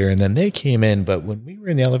elevator, and then they came in. But when we were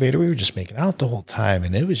in the elevator, we were just making out the whole time,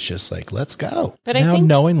 and it was just like, let's go. But Now, I think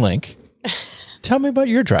knowing Link, tell me about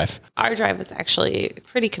your drive. our drive was actually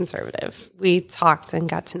pretty conservative. We talked and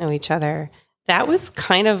got to know each other. That was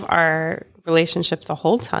kind of our relationship the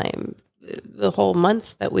whole time. The whole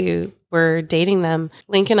months that we were dating them,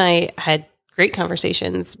 Link and I had great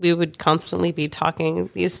conversations. We would constantly be talking.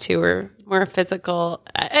 These two were more physical.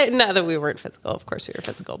 Not that we weren't physical. Of course we were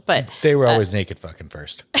physical, but They were always naked fucking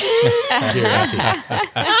first. Guaranteed.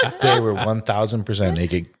 They were 1,000%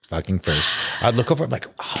 naked fucking first. I'd look over, I'm like,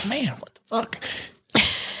 oh man, what the fuck?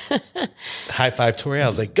 High five Tori. I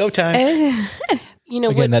was like, go time.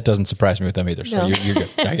 Again, that doesn't surprise me with them either. So you're good.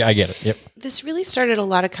 I get it. Yep. This really started a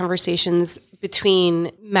lot of conversations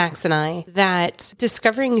between Max and I, that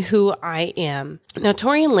discovering who I am. Now,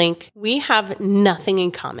 Tori and Link, we have nothing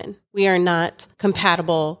in common. We are not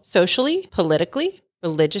compatible socially, politically,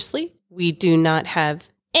 religiously. We do not have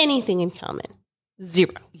anything in common.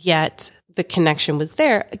 Zero. Yet the connection was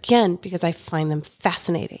there, again, because I find them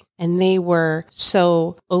fascinating. And they were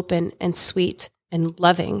so open and sweet and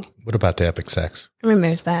loving. What about the epic sex? I mean,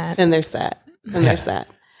 there's that. And there's that. And there's that.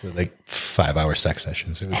 Like 5-hour sex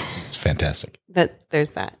sessions. It was fantastic.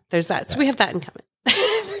 There's that. So we have that in common.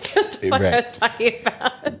 What the fuck I was talking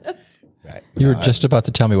about. Right. You were just about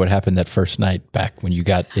to tell me what happened that first night back when you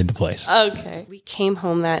got into place. Okay. We came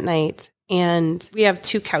home that night, and we have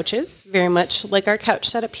 2 couches, very much like our couch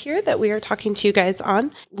setup here that we are talking to you guys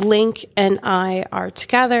on. Link and I are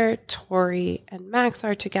together. Tori and Max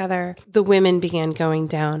are together. The women began going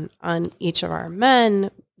down on each of our men,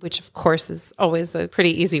 which of course is always a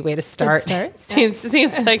pretty easy way to start. Seems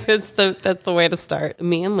like that's the way to start.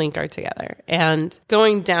 Me and Link are together, and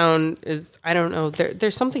going down is, I don't know,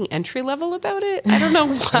 there's something entry level about it. I don't know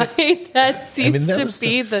why that seems that to was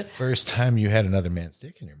be the first time you had another man's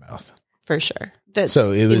dick in your mouth. For sure.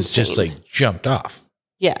 So it was insane. just like jumped off.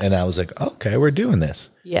 Yeah. And I was like, okay, we're doing this.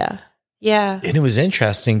 Yeah. Yeah. And it was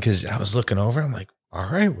interesting because I was looking over. I'm like, all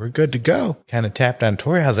right, we're good to go. Kind of tapped on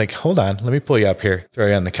Tori. I was like, hold on, let me pull you up here, throw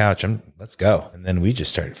you on the couch. Let's go. And then we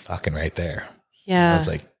just started fucking right there. Yeah. I was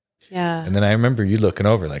like, yeah. And then I remember you looking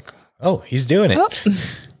over like, oh, he's doing it. Oh.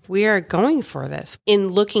 we are going for this. In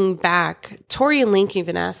looking back, Tori and Link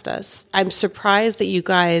even asked us, I'm surprised that you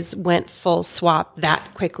guys went full swap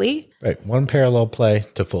that quickly. Right. One parallel play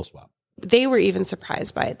to full swap. They were even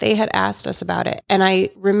surprised by it. They had asked us about it. And I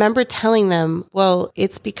remember telling them, well,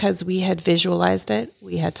 it's because we had visualized it.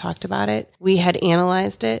 We had talked about it. We had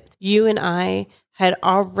analyzed it. You and I had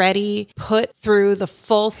already put through the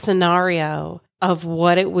full scenario of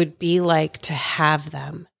what it would be like to have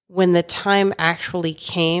them. When the time actually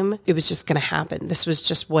came, it was just going to happen. This was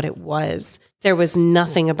just what it was. There was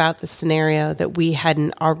nothing about the scenario that we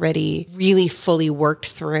hadn't already really fully worked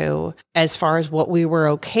through as far as what we were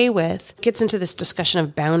okay with. It gets into this discussion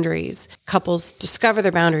of boundaries. Couples discover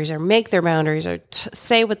their boundaries or make their boundaries or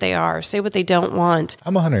say what they are, say what they don't want.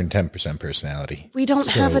 I'm 110% personality. We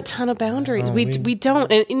don't have a ton of boundaries. No, we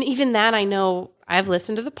don't. And even that, I know I've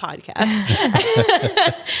listened to the podcast.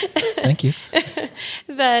 Thank you.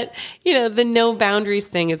 That, you know, the no boundaries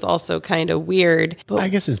thing is also kind of weird. But I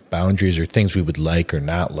guess it's boundaries or things we would like or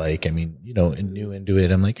not like. I mean, you know, new into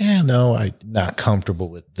it, I'm like, no, I'm not comfortable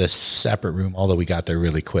with this separate room, although we got there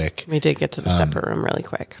really quick. we did get to the separate room really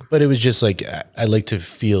quick. But it was just like, I like to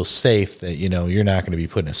feel safe that, you know, you're not going to be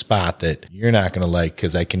put in a spot that you're not going to like,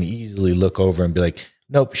 because I can easily look over and be like,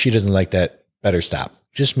 nope, she doesn't like that. Better stop.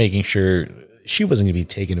 Just making sure she wasn't going to be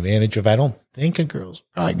taken advantage of. I don't think a girl's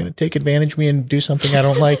probably going to take advantage of me and do something I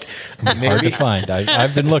don't like. Hard to find.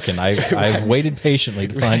 I've been looking. I've waited patiently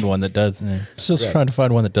to find one that does. Still trying to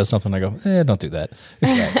find one that does something. I go, don't do that.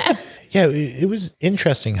 Yeah, it was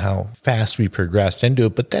interesting how fast we progressed into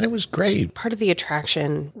it, but then it was great. Part of the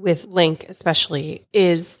attraction with Link, especially,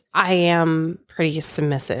 is I am pretty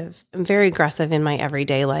submissive. I'm very aggressive in my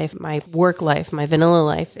everyday life. My work life, my vanilla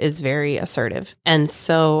life is very assertive. And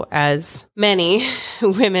so, as many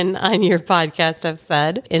women on your podcast have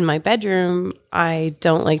said, in my bedroom, I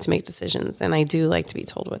don't like to make decisions, and I do like to be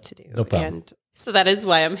told what to do. No problem. And so that is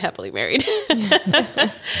why I'm happily married. No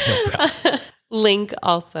problem. Link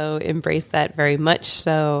also embraced that very much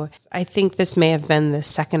so. I think this may have been the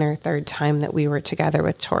second or third time that we were together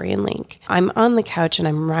with Tori and Link. I'm on the couch and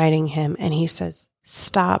I'm riding him and he says,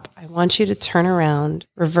 stop. I want you to turn around,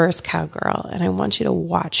 reverse cowgirl, and I want you to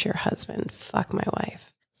watch your husband fuck my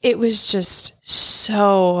wife. It was just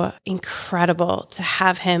so incredible to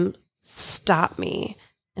have him stop me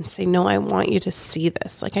and say, no, I want you to see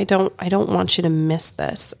this. Like, I don't want you to miss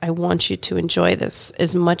this. I want you to enjoy this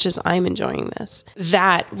as much as I'm enjoying this.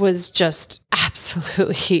 That was just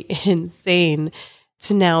absolutely insane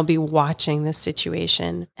to now be watching this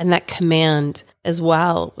situation. And that command as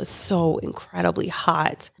well was so incredibly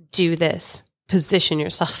hot. Do this. Position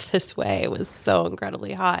yourself this way. It was so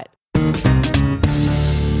incredibly hot.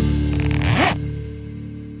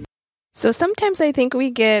 So sometimes I think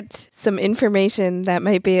we get some information that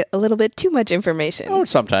might be a little bit too much information. Oh,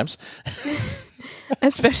 sometimes.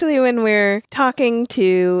 Especially when we're talking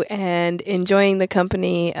to and enjoying the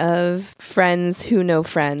company of friends who know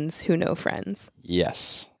friends who know friends.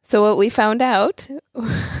 Yes. So what we found out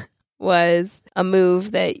was a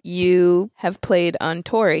move that you have played on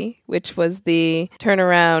Tori, which was the turn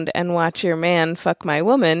around and watch your man fuck my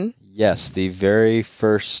woman. Yes, the very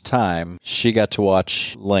first time she got to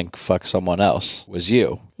watch Link fuck someone else was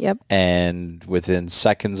you. Yep. And within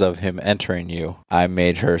seconds of him entering you, I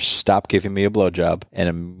made her stop giving me a blowjob and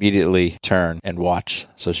immediately turn and watch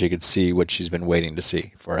so she could see what she's been waiting to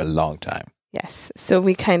see for a long time. Yes. So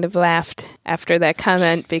we kind of laughed after that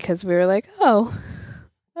comment because we were like, oh,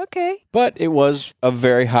 okay. But it was a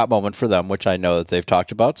very hot moment for them, which I know that they've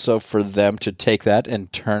talked about. So for them to take that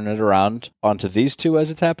and turn it around onto these two as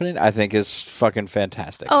it's happening, I think is fucking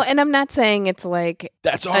fantastic. Oh, and I'm not saying it's like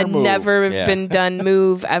That's our a move. never Yeah. been done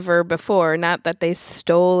move ever before. Not that they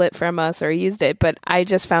stole it from us or used it, but I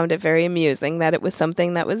just found it very amusing that it was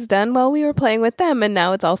something that was done while we were playing with them. And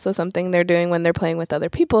now it's also something they're doing when they're playing with other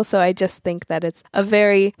people. So I just think that it's a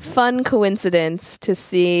very fun coincidence to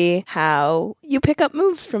see how you pick up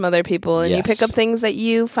moves from other people and you Yes. pick up things that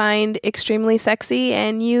you find extremely sexy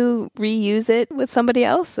and you reuse it with somebody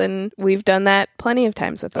else. And we've done that plenty of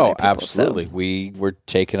times with other Oh, people. absolutely. We were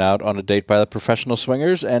taken out on a date by the professional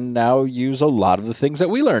swingers and now use a lot of the things that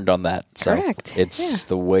we learned on that. So Correct. it's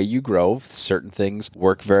the way you grow. Certain things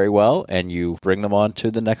work very well and you bring them on to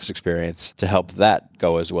the next experience to help that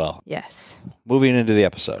go as well. Yes. Moving into the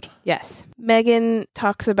episode. Yes. Megan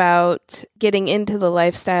talks about getting into the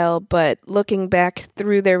lifestyle, but looking back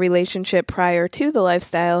through their relationship prior to the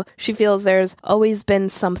lifestyle, she feels there's always been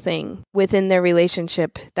something within their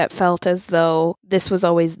relationship that felt as though this was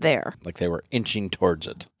always there. Like they were inching towards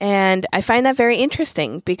it. And I find that very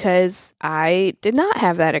interesting because I did not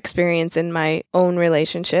have that experience in my own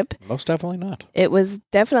relationship. Most definitely not. It was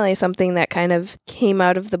definitely something that kind of came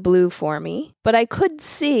out of the blue for me. But I could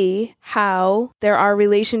see how there are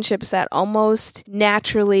relationships that almost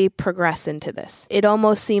naturally progress into this. It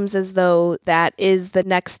almost seems as though that is the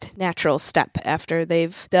next natural step after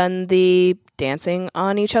they've done the dancing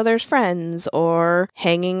on each other's friends or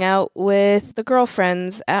hanging out with the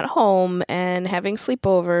girlfriends at home and having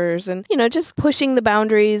sleepovers and, just pushing the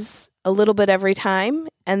boundaries a little bit every time.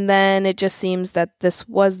 And then it just seems that this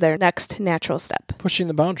was their next natural step. Pushing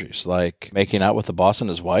the boundaries, like making out with the boss and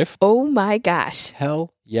his wife. Oh my gosh.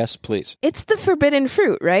 Hell yes, please. It's the forbidden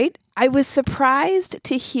fruit, right? I was surprised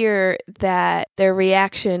to hear that their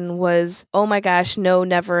reaction was, oh my gosh, no,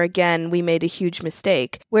 never again. We made a huge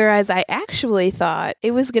mistake. Whereas I actually thought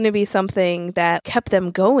it was going to be something that kept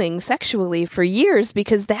them going sexually for years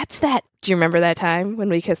because that's that. Do you remember that time when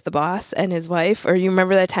we kissed the boss and his wife? Or you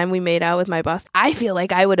remember that time we made out with my boss? I feel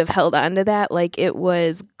like I would have held on to that like it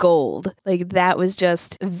was gold. Like that was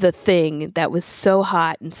just the thing that was so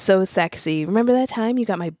hot and so sexy. Remember that time you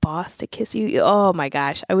got my boss to kiss you? Oh my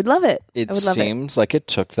gosh, I would love it. It seems like it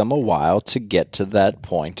took them a while to get to that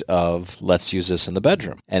point of let's use this in the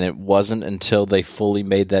bedroom. And it wasn't until they fully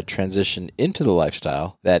made that transition into the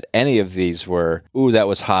lifestyle that any of these were, ooh, that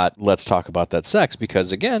was hot. Let's talk about that sex.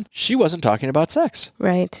 Because again, she wasn't talking about sex.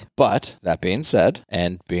 Right. But that being said,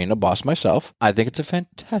 and being a boss myself, I think it's a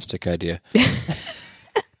fantastic idea.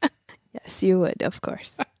 Yes, you would, of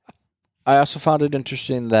course. I also found it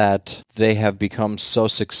interesting that they have become so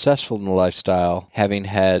successful in the lifestyle, having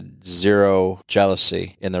had zero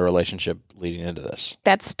jealousy in their relationship leading into this.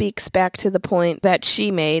 That speaks back to the point that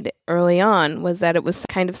she made early on, was that it was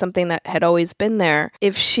kind of something that had always been there.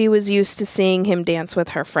 If she was used to seeing him dance with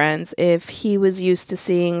her friends, if he was used to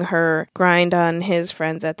seeing her grind on his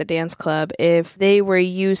friends at the dance club, if they were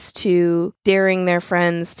used to daring their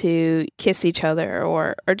friends to kiss each other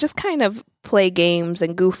or just kind of play games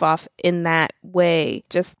and goof off in that way,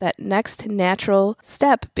 just that next natural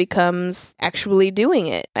step becomes actually doing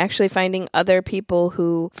it, actually finding other people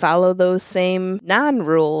who follow those same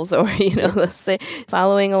non-rules or,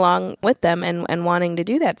 following along with them and wanting to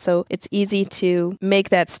do that. So it's easy to make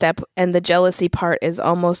that step, and the jealousy part is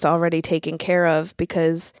almost already taken care of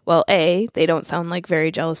because, well, A, they don't sound like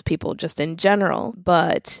very jealous people just in general,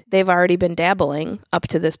 but they've already been dabbling up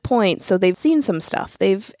to this point. So they've seen some stuff.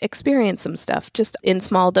 They've experienced some stuff just in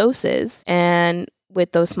small doses. And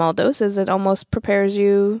with those small doses, it almost prepares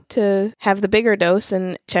you to have the bigger dose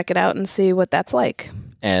and check it out and see what that's like.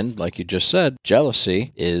 And like you just said,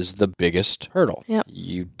 jealousy is the biggest hurdle. Yep.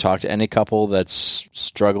 You talk to any couple that's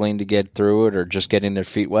struggling to get through it or just getting their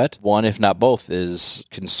feet wet, one, if not both, is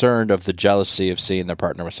concerned of the jealousy of seeing their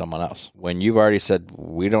partner with someone else. When you've already said,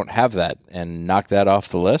 we don't have that, and knock that off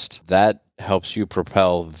the list, that helps you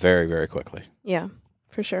propel very, very quickly. Yeah,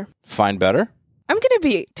 for sure. Find better? I'm going to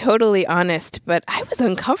be totally honest, but I was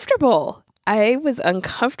uncomfortable. I was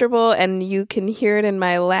uncomfortable, and you can hear it in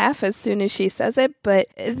my laugh as soon as she says it, but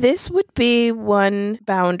this would be one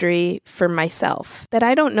boundary for myself that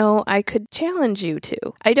I don't know I could challenge you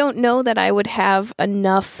to. I don't know that I would have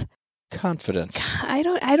enough confidence. I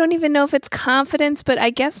don't even know if it's confidence, but I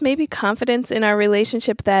guess maybe confidence in our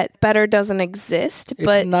relationship that better doesn't exist.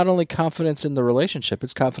 But it's not only confidence in the relationship,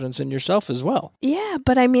 it's confidence in yourself as well. Yeah,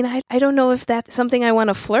 but I mean, I don't know if that's something I want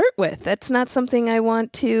to flirt with. That's not something I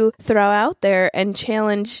want to throw out there and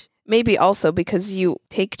challenge. Maybe also because you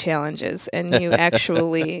take challenges and you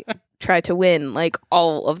actually try to win like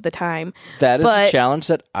all of the time. That is a challenge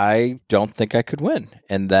that I don't think I could win.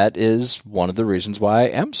 And that is one of the reasons why I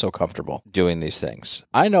am so comfortable doing these things.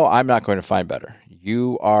 I know I'm not going to find better.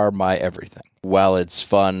 You are my everything. While it's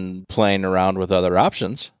fun playing around with other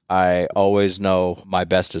options, I always know my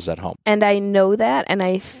best is at home. And I know that, and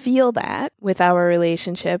I feel that with our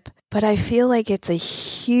relationship, but I feel like it's a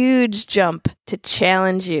huge jump to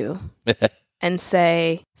challenge you and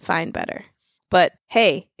say, find better. But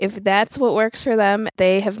hey, if that's what works for them,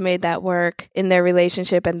 they have made that work in their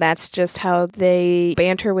relationship, and that's just how they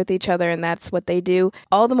banter with each other, and that's what they do.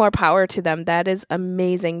 All the more power to them. That is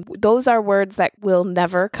amazing. Those are words that will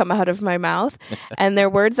never come out of my mouth, and they're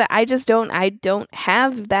words that I don't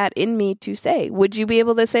have that in me to say. Would you be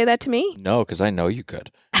able to say that to me? No, because I know you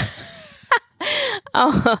could.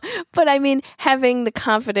 But I mean, having the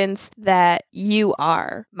confidence that you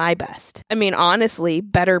are my best. I mean, honestly,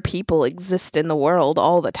 better people exist in the world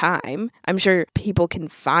all the time. I'm sure people can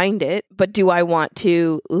find it, but do I want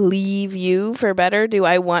to leave you for better? Do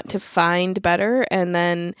I want to find better? And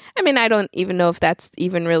then, I mean, I don't even know if that's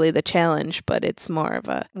even really the challenge, but it's more of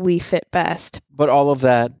a we fit best. But all of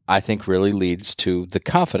that, I think, really leads to the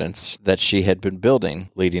confidence that she had been building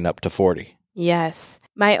leading up to 40. Yes.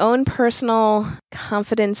 My own personal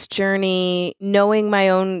confidence journey, knowing my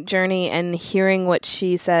own journey and hearing what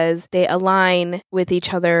she says, they align with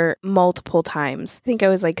each other multiple times. I think I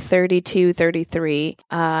was like 32, 33.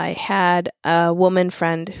 I had a woman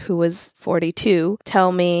friend who was 42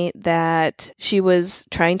 tell me that she was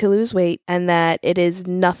trying to lose weight and that it is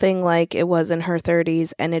nothing like it was in her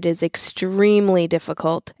 30s and it is extremely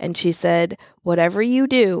difficult. And she said, whatever you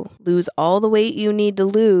do, lose all the weight you need to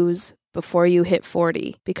lose before you hit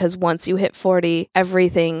 40, because once you hit 40,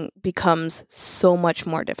 everything becomes so much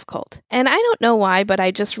more difficult. And I don't know why, but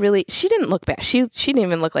I just really, she didn't look bad. She didn't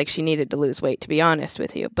even look like she needed to lose weight, to be honest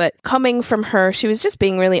with you. But coming from her, she was just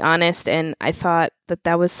being really honest. And I thought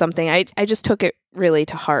that was something, I just took it really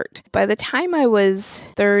to heart. By the time I was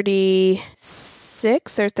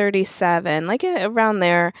 36 or 37, like around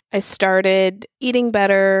there, I started eating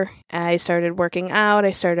better. I started working out.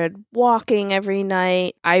 I started walking every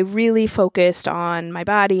night. I really focused on my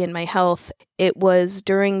body and my health. It was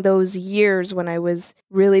during those years when I was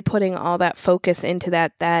really putting all that focus into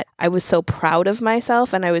that I was so proud of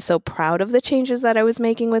myself and I was so proud of the changes that I was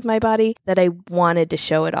making with my body that I wanted to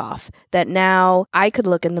show it off. That now I could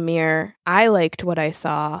look in the mirror. I liked what I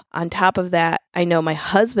saw. On top of that, I know my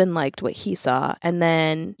husband liked what he saw. And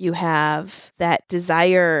then you have that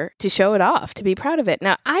desire to show it off, to be proud of it.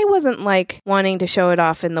 Now, I wasn't like wanting to show it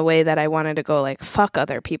off in the way that I wanted to go like fuck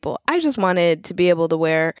other people. I just wanted to be able to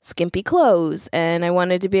wear skimpy clothes and I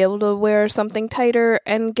wanted to be able to wear something tighter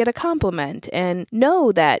and get a compliment and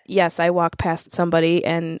know that, yes, I walked past somebody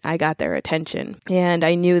and I got their attention and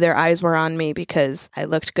I knew their eyes were on me because I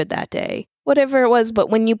looked good that day. Whatever it was, but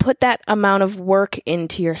when you put that amount of work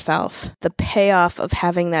into yourself, the payoff of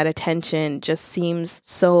having that attention just seems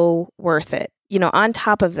so worth it. You know, on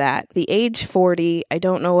top of that, the age 40, I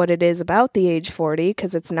don't know what it is about the age 40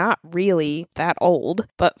 because it's not really that old,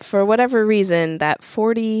 but for whatever reason, that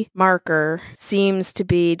 40 marker seems to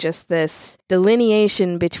be just this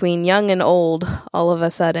delineation between young and old all of a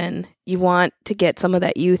sudden. You want to get some of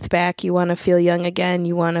that youth back. You want to feel young again.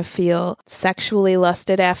 You want to feel sexually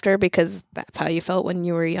lusted after because that's how you felt when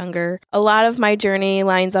you were younger. A lot of my journey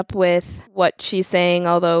lines up with what she's saying,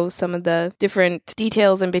 although some of the different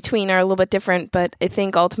details in between are a little bit different. But I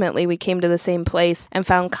think ultimately we came to the same place and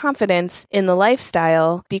found confidence in the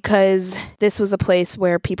lifestyle because this was a place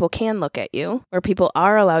where people can look at you, where people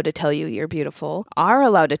are allowed to tell you you're beautiful, are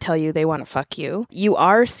allowed to tell you they want to fuck you. You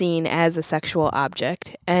are seen as a sexual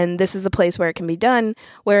object. And this is a place where it can be done.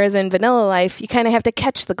 Whereas in vanilla life, you kind of have to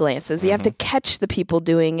catch the glances. You have to catch the people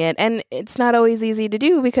doing it. And it's not always easy to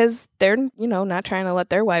do because they're, not trying to let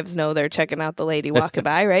their wives know they're checking out the lady walking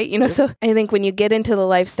by, right? So I think when you get into the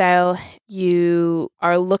lifestyle, you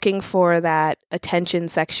are looking for that attention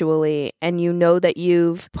sexually, and you know that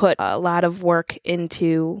you've put a lot of work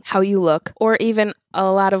into how you look, or even a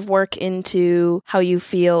lot of work into how you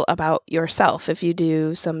feel about yourself. If you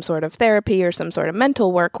do some sort of therapy or some sort of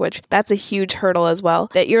mental work, which that's a huge hurdle as well,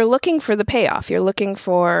 that you're looking for the payoff. You're looking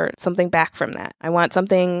for something back from that. I want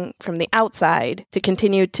something from the outside to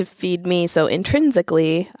continue to feed me so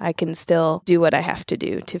intrinsically I can still do what I have to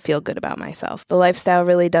do to feel good about myself. The lifestyle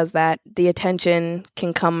really does that. The attention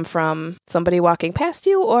can come from somebody walking past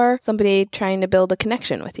you or somebody trying to build a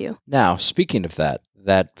connection with you. Now, speaking of that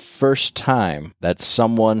first time that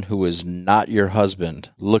someone who is not your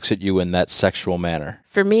husband looks at you in that sexual manner.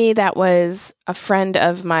 For me, that was a friend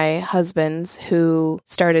of my husband's who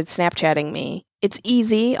started Snapchatting me. It's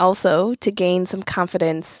easy also to gain some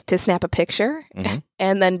confidence to snap a picture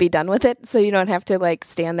and then be done with it. So you don't have to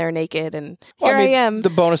stand there naked and I am. The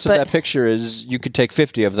bonus of that picture is you could take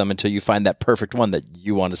 50 of them until you find that perfect one that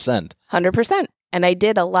you want to send. 100%. And I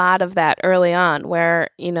did a lot of that early on where,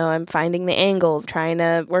 I'm finding the angles, trying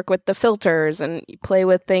to work with the filters and play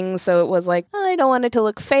with things. So it was like, I don't want it to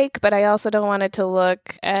look fake, but I also don't want it to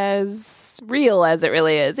look as real as it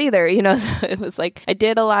really is either. So it was like, I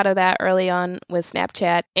did a lot of that early on with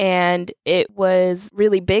Snapchat. And it was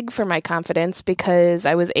really big for my confidence because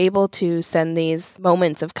I was able to send these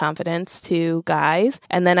moments of confidence to guys.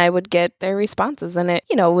 And then I would get their responses. And it,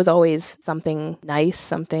 was always something nice,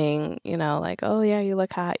 something, like, oh, oh yeah, you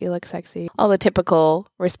look hot, you look sexy, all the typical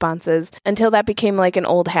responses, until that became like an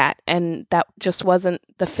old hat, and that just wasn't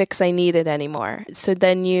the fix I needed anymore. So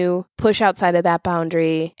then you push outside of that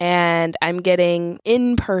boundary, and I'm getting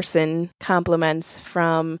in-person compliments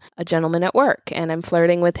from a gentleman at work, and I'm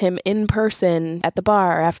flirting with him in person at the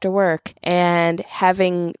bar after work, and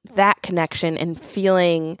having that connection and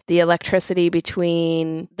feeling the electricity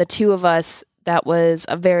between the two of us. That was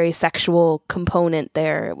a very sexual component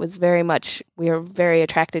there. It was very much, we were very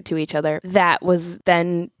attracted to each other. That was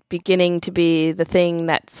then beginning to be the thing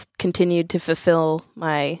that's continued to fulfill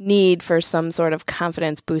my need for some sort of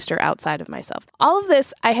confidence booster outside of myself. All of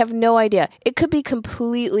this, I have no idea. It could be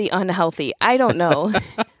completely unhealthy. I don't know.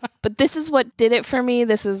 But this is what did it for me.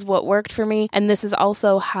 This is what worked for me. And this is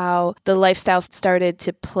also how the lifestyle started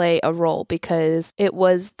to play a role, because it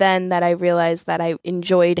was then that I realized that I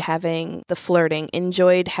enjoyed having the flirting,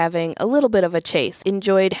 enjoyed having a little bit of a chase,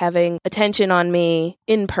 enjoyed having attention on me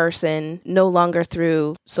in person, no longer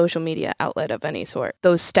through social media outlet of any sort.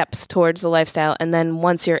 Those steps towards the lifestyle. And then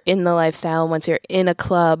once you're in the lifestyle, once you're in a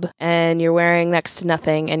club and you're wearing next to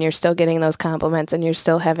nothing and you're still getting those compliments and you're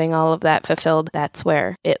still having all of that fulfilled, that's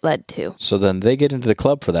where it led to. So then they get into the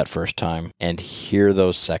club for that first time and hear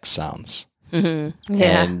those sex sounds. Mm-hmm.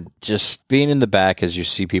 Yeah. And just being in the back as you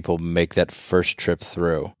see people make that first trip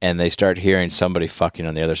through and they start hearing somebody fucking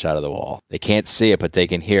on the other side of the wall. They can't see it, but they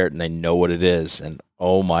can hear it and they know what it is. And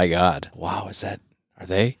oh my God, wow,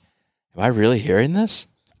 am I really hearing this?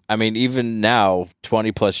 I mean, even now,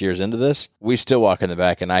 20 plus years into this, we still walk in the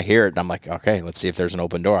back and I hear it and I'm like, okay, let's see if there's an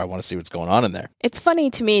open door. I want to see what's going on in there. It's funny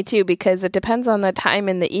to me too, because it depends on the time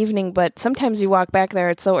in the evening, but sometimes you walk back there,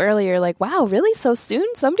 it's so early, you're like, wow, really so soon?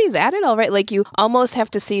 Somebody's at it already? Like you almost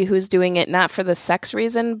have to see who's doing it, not for the sex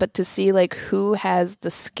reason, but to see like who has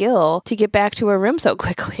the skill to get back to a room so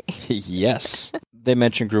quickly. Yes. They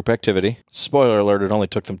mentioned group activity. Spoiler alert, it only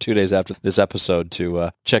took them 2 days after this episode to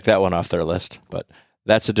check that one off their list, but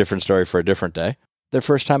that's a different story for a different day. Their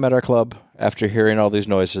first time at our club, after hearing all these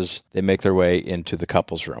noises, they make their way into the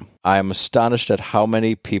couples room. I am astonished at how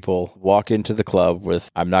many people walk into the club with,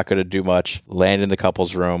 I'm not going to do much, land in the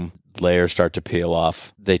couples room, layers start to peel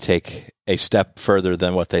off. They take a step further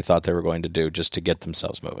than what they thought they were going to do just to get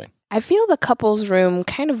themselves moving. I feel the couples room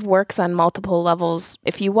kind of works on multiple levels.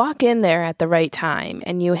 If you walk in there at the right time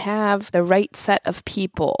and you have the right set of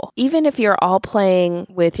people, even if you're all playing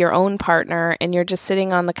with your own partner and you're just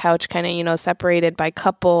sitting on the couch kind of, separated by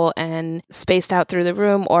couple and spaced out through the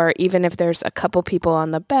room, or even if there's a couple people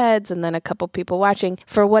on the beds and then a couple people watching,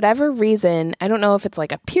 for whatever reason, I don't know if it's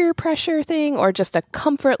like a peer pressure thing or just a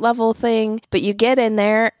comfort level thing, but you get in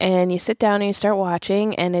there and you sit down and you start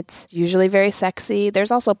watching and it's usually very sexy.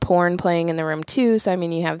 There's also porn playing in the room too. So,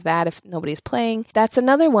 you have that if nobody's playing. That's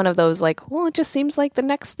another one of those like, well, it just seems like the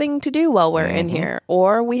next thing to do while we're in here,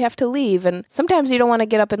 or we have to leave. And sometimes you don't want to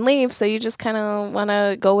get up and leave. So you just kind of want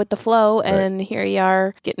to go with the flow. And here you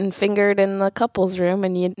are getting fingered in the couples room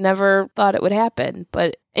and you never thought it would happen.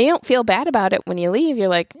 But you don't feel bad about it when you leave. You're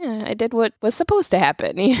like, yeah, I did what was supposed to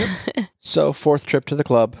happen. So, fourth trip to the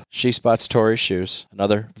club, she spots Tori's shoes.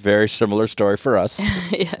 Another very similar story for us.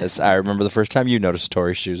 Yes. As I remember the first time you noticed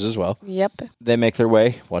Tori's shoes as well. Yep. They make their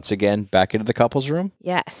way, once again, back into the couple's room.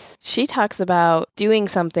 Yes. She talks about doing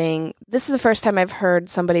something. This is the first time I've heard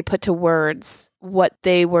somebody put to words what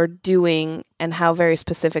they were doing and how very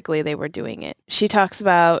specifically they were doing it. She talks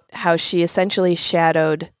about how she essentially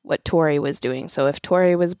shadowed what Tori was doing. So if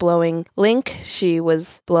Tori was blowing Link, she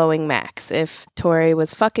was blowing Max. If Tori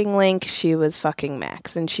was fucking Link, she was fucking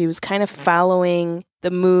Max. And she was kind of following the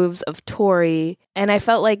moves of Tori. And I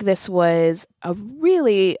felt like this was a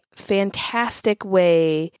really fantastic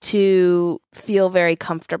way to feel very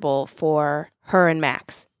comfortable for her and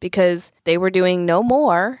Max, because they were doing no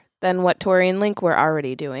more than what Tori and Link were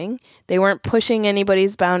already doing. They weren't pushing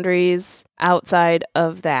anybody's boundaries outside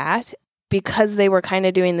of that. Because they were kind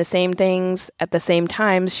of doing the same things at the same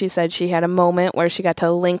time, she said she had a moment where she got to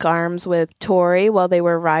link arms with Tori while they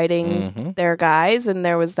were riding their guys, and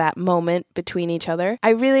there was that moment between each other.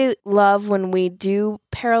 I really love when we do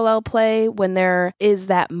parallel play, when there is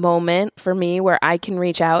that moment for me where I can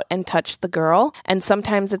reach out and touch the girl. And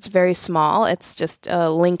sometimes it's very small. It's just a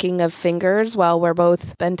linking of fingers while we're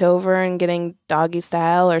both bent over and getting doggy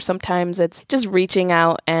style, or sometimes it's just reaching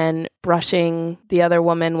out and brushing the other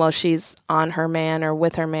woman while she's on her man or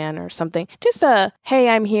with her man or something. Just a, hey,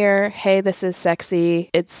 I'm here. Hey, this is sexy.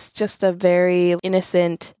 It's just a very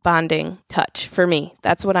innocent bonding touch for me.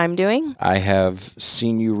 That's what I'm doing. I have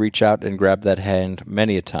seen you reach out and grab that hand many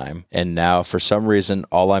many a time. And now, for some reason,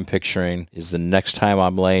 all I'm picturing is the next time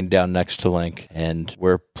I'm laying down next to Link and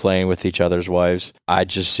we're playing with each other's wives, I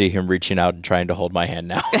just see him reaching out and trying to hold my hand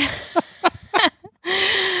now.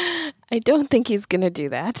 I don't think he's going to do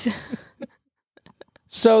that.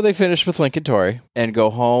 So they finish with Link and Tori and go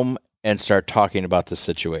home and start talking about the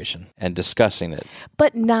situation and discussing it.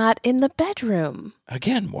 But not in the bedroom.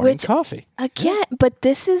 Again, morning coffee. Again, but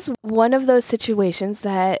this is one of those situations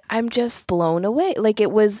that I'm just blown away. Like,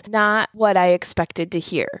 it was not what I expected to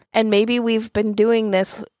hear. And maybe we've been doing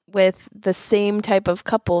this with the same type of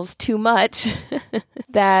couples too much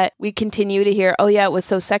that we continue to hear, oh yeah, it was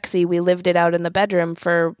so sexy. We lived it out in the bedroom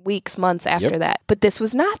for weeks, months after that. But this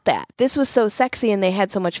was not that. This was so sexy and they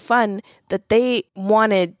had so much fun that they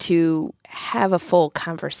wanted to have a full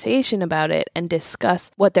conversation about it and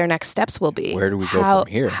discuss what their next steps will be. Where do we go from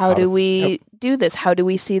here? How do we do this? How do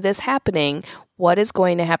we see this happening? What is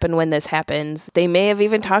going to happen when this happens? They may have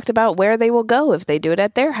even talked about where they will go if they do it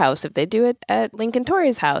at their house, if they do it at Link and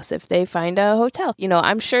Tori's house, if they find a hotel. You know,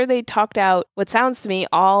 I'm sure they talked out what sounds to me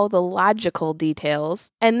all the logical details.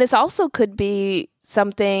 And this also could be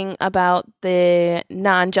something about the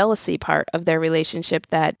non-jealousy part of their relationship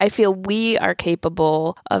that I feel we are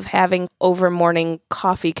capable of having over morning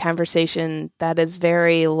coffee conversation that is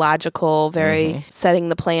very logical, very setting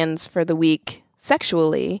the plans for the week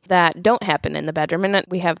sexually that don't happen in the bedroom. And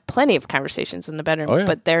we have plenty of conversations in the bedroom,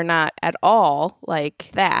 but they're not at all like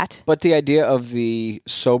that. But the idea of the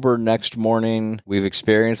sober next morning, we've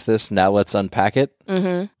experienced this, now let's unpack it,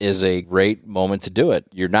 is a great moment to do it.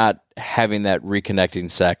 You're not having that reconnecting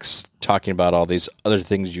sex, talking about all these other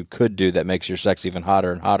things you could do that makes your sex even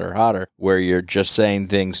hotter and hotter and hotter, where you're just saying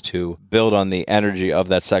things to build on the energy of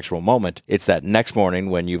that sexual moment. It's that next morning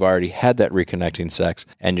when you've already had that reconnecting sex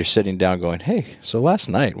and you're sitting down going, hey, so last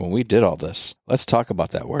night when we did all this, let's talk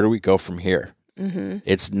about that. Where do we go from here?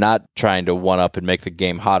 It's not trying to one up and make the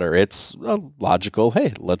game hotter. It's a logical,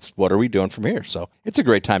 hey, what are we doing from here? So it's a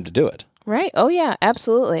great time to do it. Right. Oh, yeah,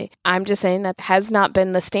 absolutely. I'm just saying that has not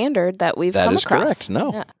been the standard that we've come across. That is correct.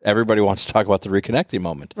 No. Yeah. Everybody wants to talk about the reconnecting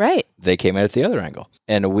moment. Right. They came in at the other angle.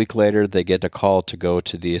 And a week later, they get a call to go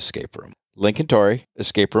to the escape room. Link and Tori,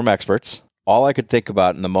 escape room experts. All I could think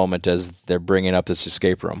about in the moment as they're bringing up this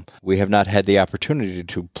escape room, we have not had the opportunity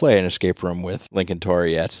to play an escape room with Link and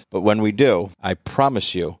Tori yet. But when we do, I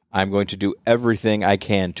promise you, I'm going to do everything I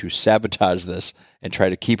can to sabotage this and try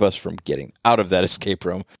to keep us from getting out of that escape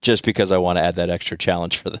room just because I want to add that extra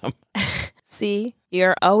challenge for them. See,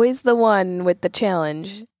 you're always the one with the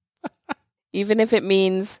challenge. Even if it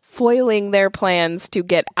means foiling their plans to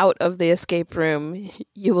get out of the escape room,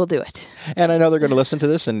 you will do it. And I know they're going to listen to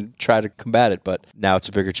this and try to combat it, but now it's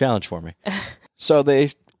a bigger challenge for me. So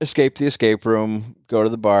they escape the escape room, go to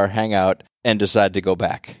the bar, hang out, and decide to go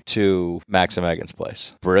back to Max and Megan's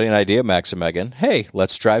place. Brilliant idea, Max and Megan. Hey,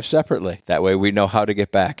 let's drive separately. That way we know how to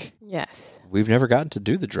get back. Yes. We've never gotten to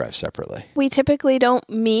do the drive separately. We typically don't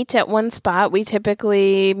meet at one spot. We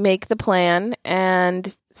typically make the plan,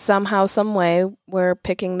 and somehow, some way, we're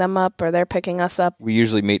picking them up or they're picking us up. We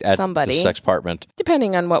usually meet at the sex apartment.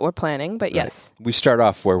 Depending on what we're planning, but yes. We start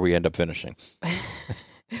off where we end up finishing.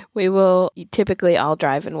 We will typically all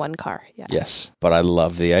drive in one car. Yes. But I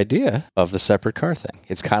love the idea of the separate car thing.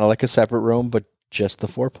 It's kind of like a separate room, but just the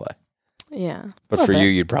foreplay. Yeah. But for you,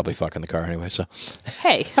 you'd probably fuck in the car anyway, so.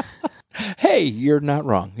 Hey. Hey, you're not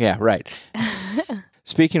wrong. Yeah, right.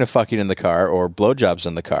 Speaking of fucking in the car or blowjobs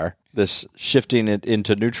in the car, this shifting it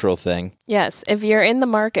into neutral thing. Yes. If you're in the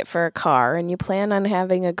market for a car and you plan on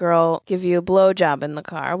having a girl give you a blowjob in the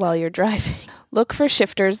car while you're driving, look for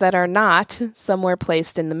shifters that are not somewhere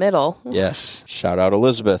placed in the middle. Yes. Shout out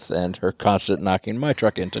Elizabeth and her constant knocking my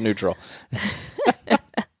truck into neutral.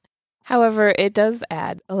 However, it does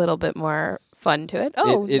add a little bit more fun to it.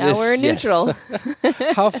 Oh, now we're in neutral.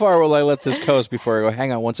 Yes. How far will I let this coast before I go,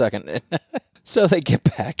 hang on 1 second? So they get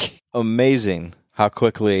back. Amazing how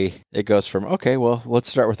quickly it goes from, okay, well, let's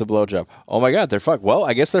start with the blowjob. Oh my God, they're fucked. Well,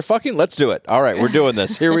 I guess they're fucking. Let's do it. All right, we're doing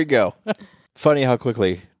this. Here we go. Funny how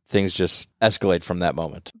quickly things just escalate from that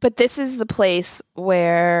moment. But this is the place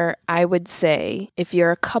where I would say if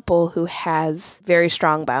you're a couple who has very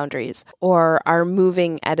strong boundaries or are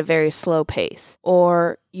moving at a very slow pace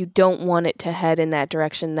or you don't want it to head in that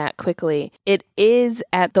direction that quickly, it is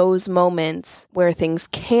at those moments where things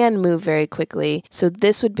can move very quickly. So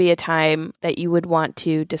this would be a time that you would want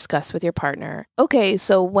to discuss with your partner. Okay,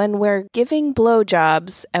 so when we're giving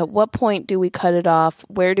blowjobs, at what point do we cut it off?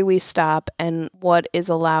 Where do we stop? And what is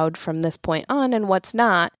allowed from this point point on and what's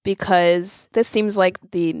not, because this seems like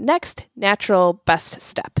the next natural best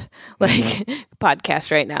step, like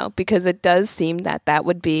podcast right now, because it does seem that that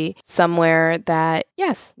would be somewhere that,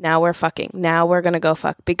 yes, now we're fucking. Now we're going to go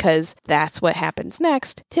fuck, because that's what happens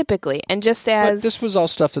next, typically. And just as... But this was all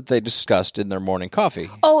stuff that they discussed in their morning coffee.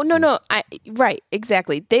 Oh, no. Right,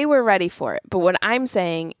 exactly. They were ready for it. But what I'm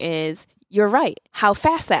saying is, you're right. How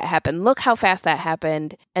fast that happened. Look how fast that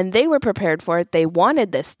happened. And they were prepared for it. They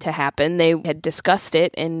wanted this to happen. They had discussed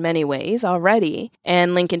it in many ways already.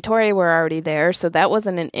 And Link and Tori were already there, so that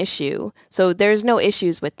wasn't an issue. So there's no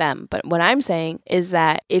issues with them. But what I'm saying is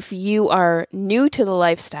that if you are new to the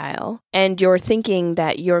lifestyle and you're thinking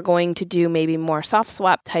that you're going to do maybe more soft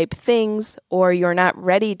swap type things, or you're not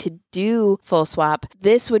ready to do full swap,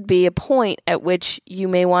 this would be a point at which you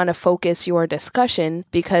may want to focus your discussion,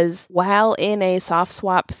 because while in a soft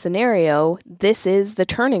swap scenario, this is the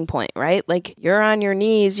turning point, right? Like, you're on your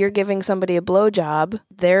knees, you're giving somebody a blowjob,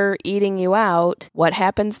 they're eating you out. What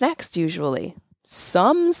happens next usually?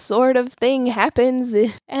 Some sort of thing happens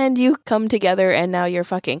and you come together and now you're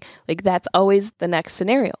fucking. Like, that's always the next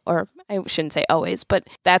scenario. Or I shouldn't say always, but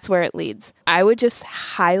that's where it leads. I would just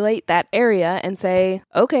highlight that area and say,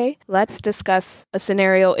 okay, let's discuss a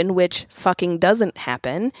scenario in which fucking doesn't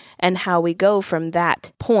happen and how we go from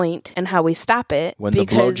that point and how we stop it. When the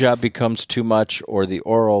blowjob becomes too much or the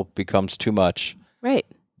oral becomes too much. Right.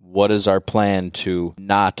 What is our plan to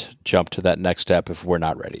not jump to that next step if we're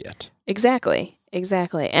not ready yet? Exactly.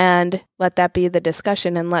 And let that be the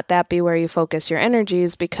discussion, and let that be where you focus your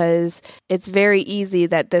energies, because it's very easy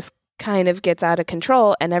that this kind of gets out of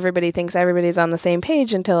control and everybody thinks everybody's on the same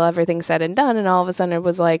page until everything's said and done, and all of a sudden it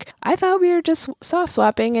was like, I thought we were just soft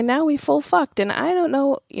swapping and now we full fucked, and I don't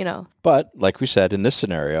know, But like we said, in this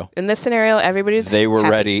scenario, everybody's they were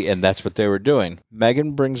happy. ready, and that's what they were doing.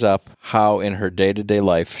 Megan brings up how in her day-to-day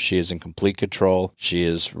life she is in complete control. She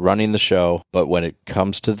is running the show, but when it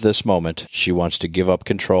comes to this moment, she wants to give up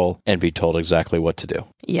control and be told exactly what to do.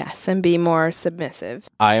 Yes, and be more submissive.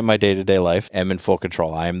 I, in my day-to-day life, am in full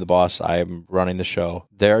control. I am the boss. I am running the show.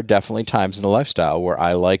 There are definitely times in the lifestyle where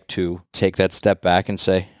I like to take that step back and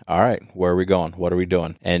say, all right, where are we going? What are we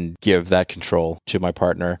doing? And give that control to my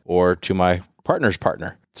partner or to my partner's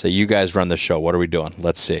partner. Say, you guys run the show. What are we doing?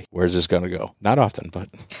 Let's see. Where's this going to go? Not often, but...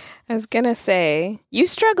 I was going to say, you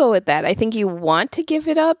struggle with that. I think you want to give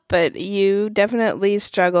it up, but you definitely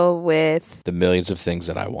struggle with... the millions of things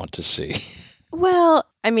that I want to see. Well,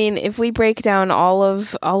 I mean, if we break down all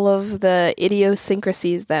of the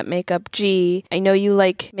idiosyncrasies that make up G, I know you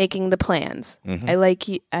like making the plans.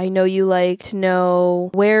 Mm-hmm. I know you like to know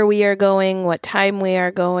where we are going, what time we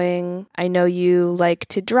are going. I know you like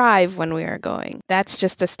to drive when we are going. That's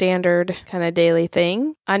just a standard kind of daily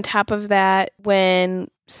thing. On top of that, when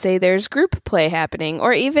say there's group play happening,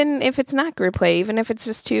 or even if it's not group play, even if it's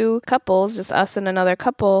just two couples, just us and another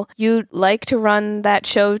couple, you like to run that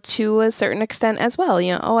show to a certain extent as well.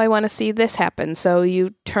 I want to see this happen. So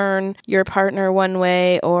you turn your partner one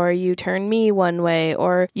way, or you turn me one way,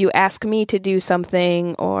 or you ask me to do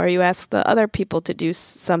something, or you ask the other people to do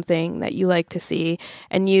something that you like to see.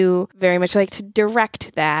 And you very much like to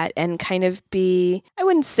direct that and kind of be, I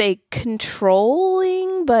wouldn't say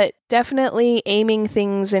controlling, but definitely aiming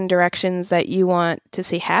things in directions that you want to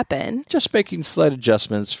see happen. Just making slight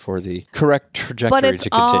adjustments for the correct trajectory to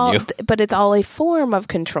continue. But it's all a form of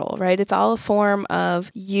control, right? It's all a form of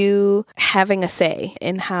you having a say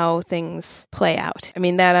in how things play out. I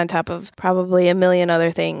mean, that on top of probably a million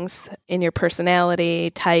other things in your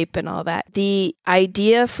personality type and all that. The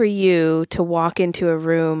idea for you to walk into a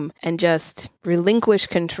room and just relinquish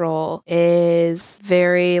control is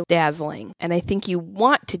very dazzling. And I think you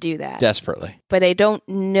want to do that. Desperately. But I don't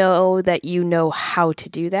know that you know how to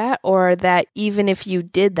do that, or that even if you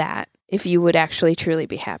did that, if you would actually truly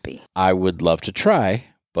be happy. I would love to try,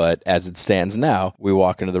 but as it stands now, we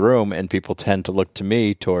walk into the room and people tend to look to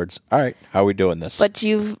me towards, all right, how are we doing this? But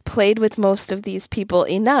you've played with most of these people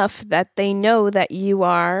enough that they know that you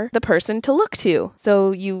are the person to look to.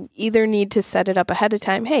 So you either need to set it up ahead of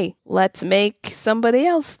time. Hey, let's make somebody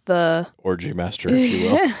else the orgy master, if you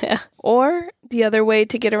will. Yeah. Or the other way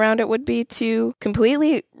to get around it would be to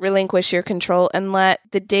completely relinquish your control and let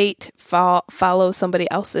the date follow somebody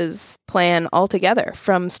else's plan altogether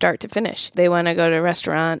from start to finish. They want to go to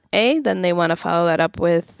restaurant A, then they want to follow that up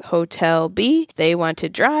with hotel B. They want to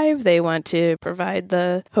drive, they want to provide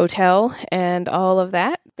the hotel and all of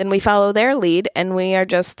that. Then we follow their lead and we are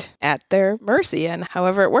just at their mercy, and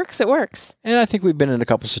however it works, it works. And I think we've been in a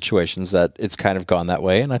couple situations that it's kind of gone that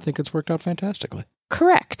way, and I think it's worked out fantastically.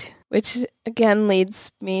 Correct. Which again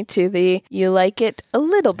leads me to the you like it a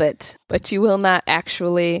little bit, but you will not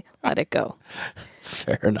actually let it go.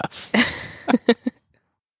 Fair enough.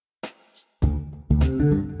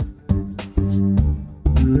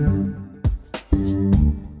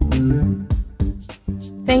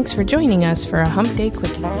 Thanks for joining us for a Hump Day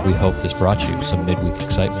Quickie. We hope this brought you some midweek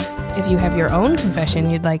excitement. If you have your own confession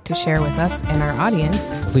you'd like to share with us and our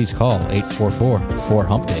audience, Please call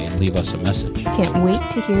 844-4HUMP-DAY and leave us a message. can't wait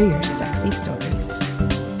to hear your sexy stories.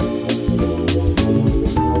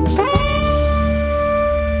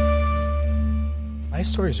 My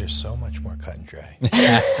stories are so much more cut and dry.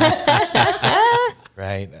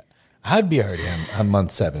 Right? I'd be already on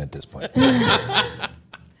month 7 at this point.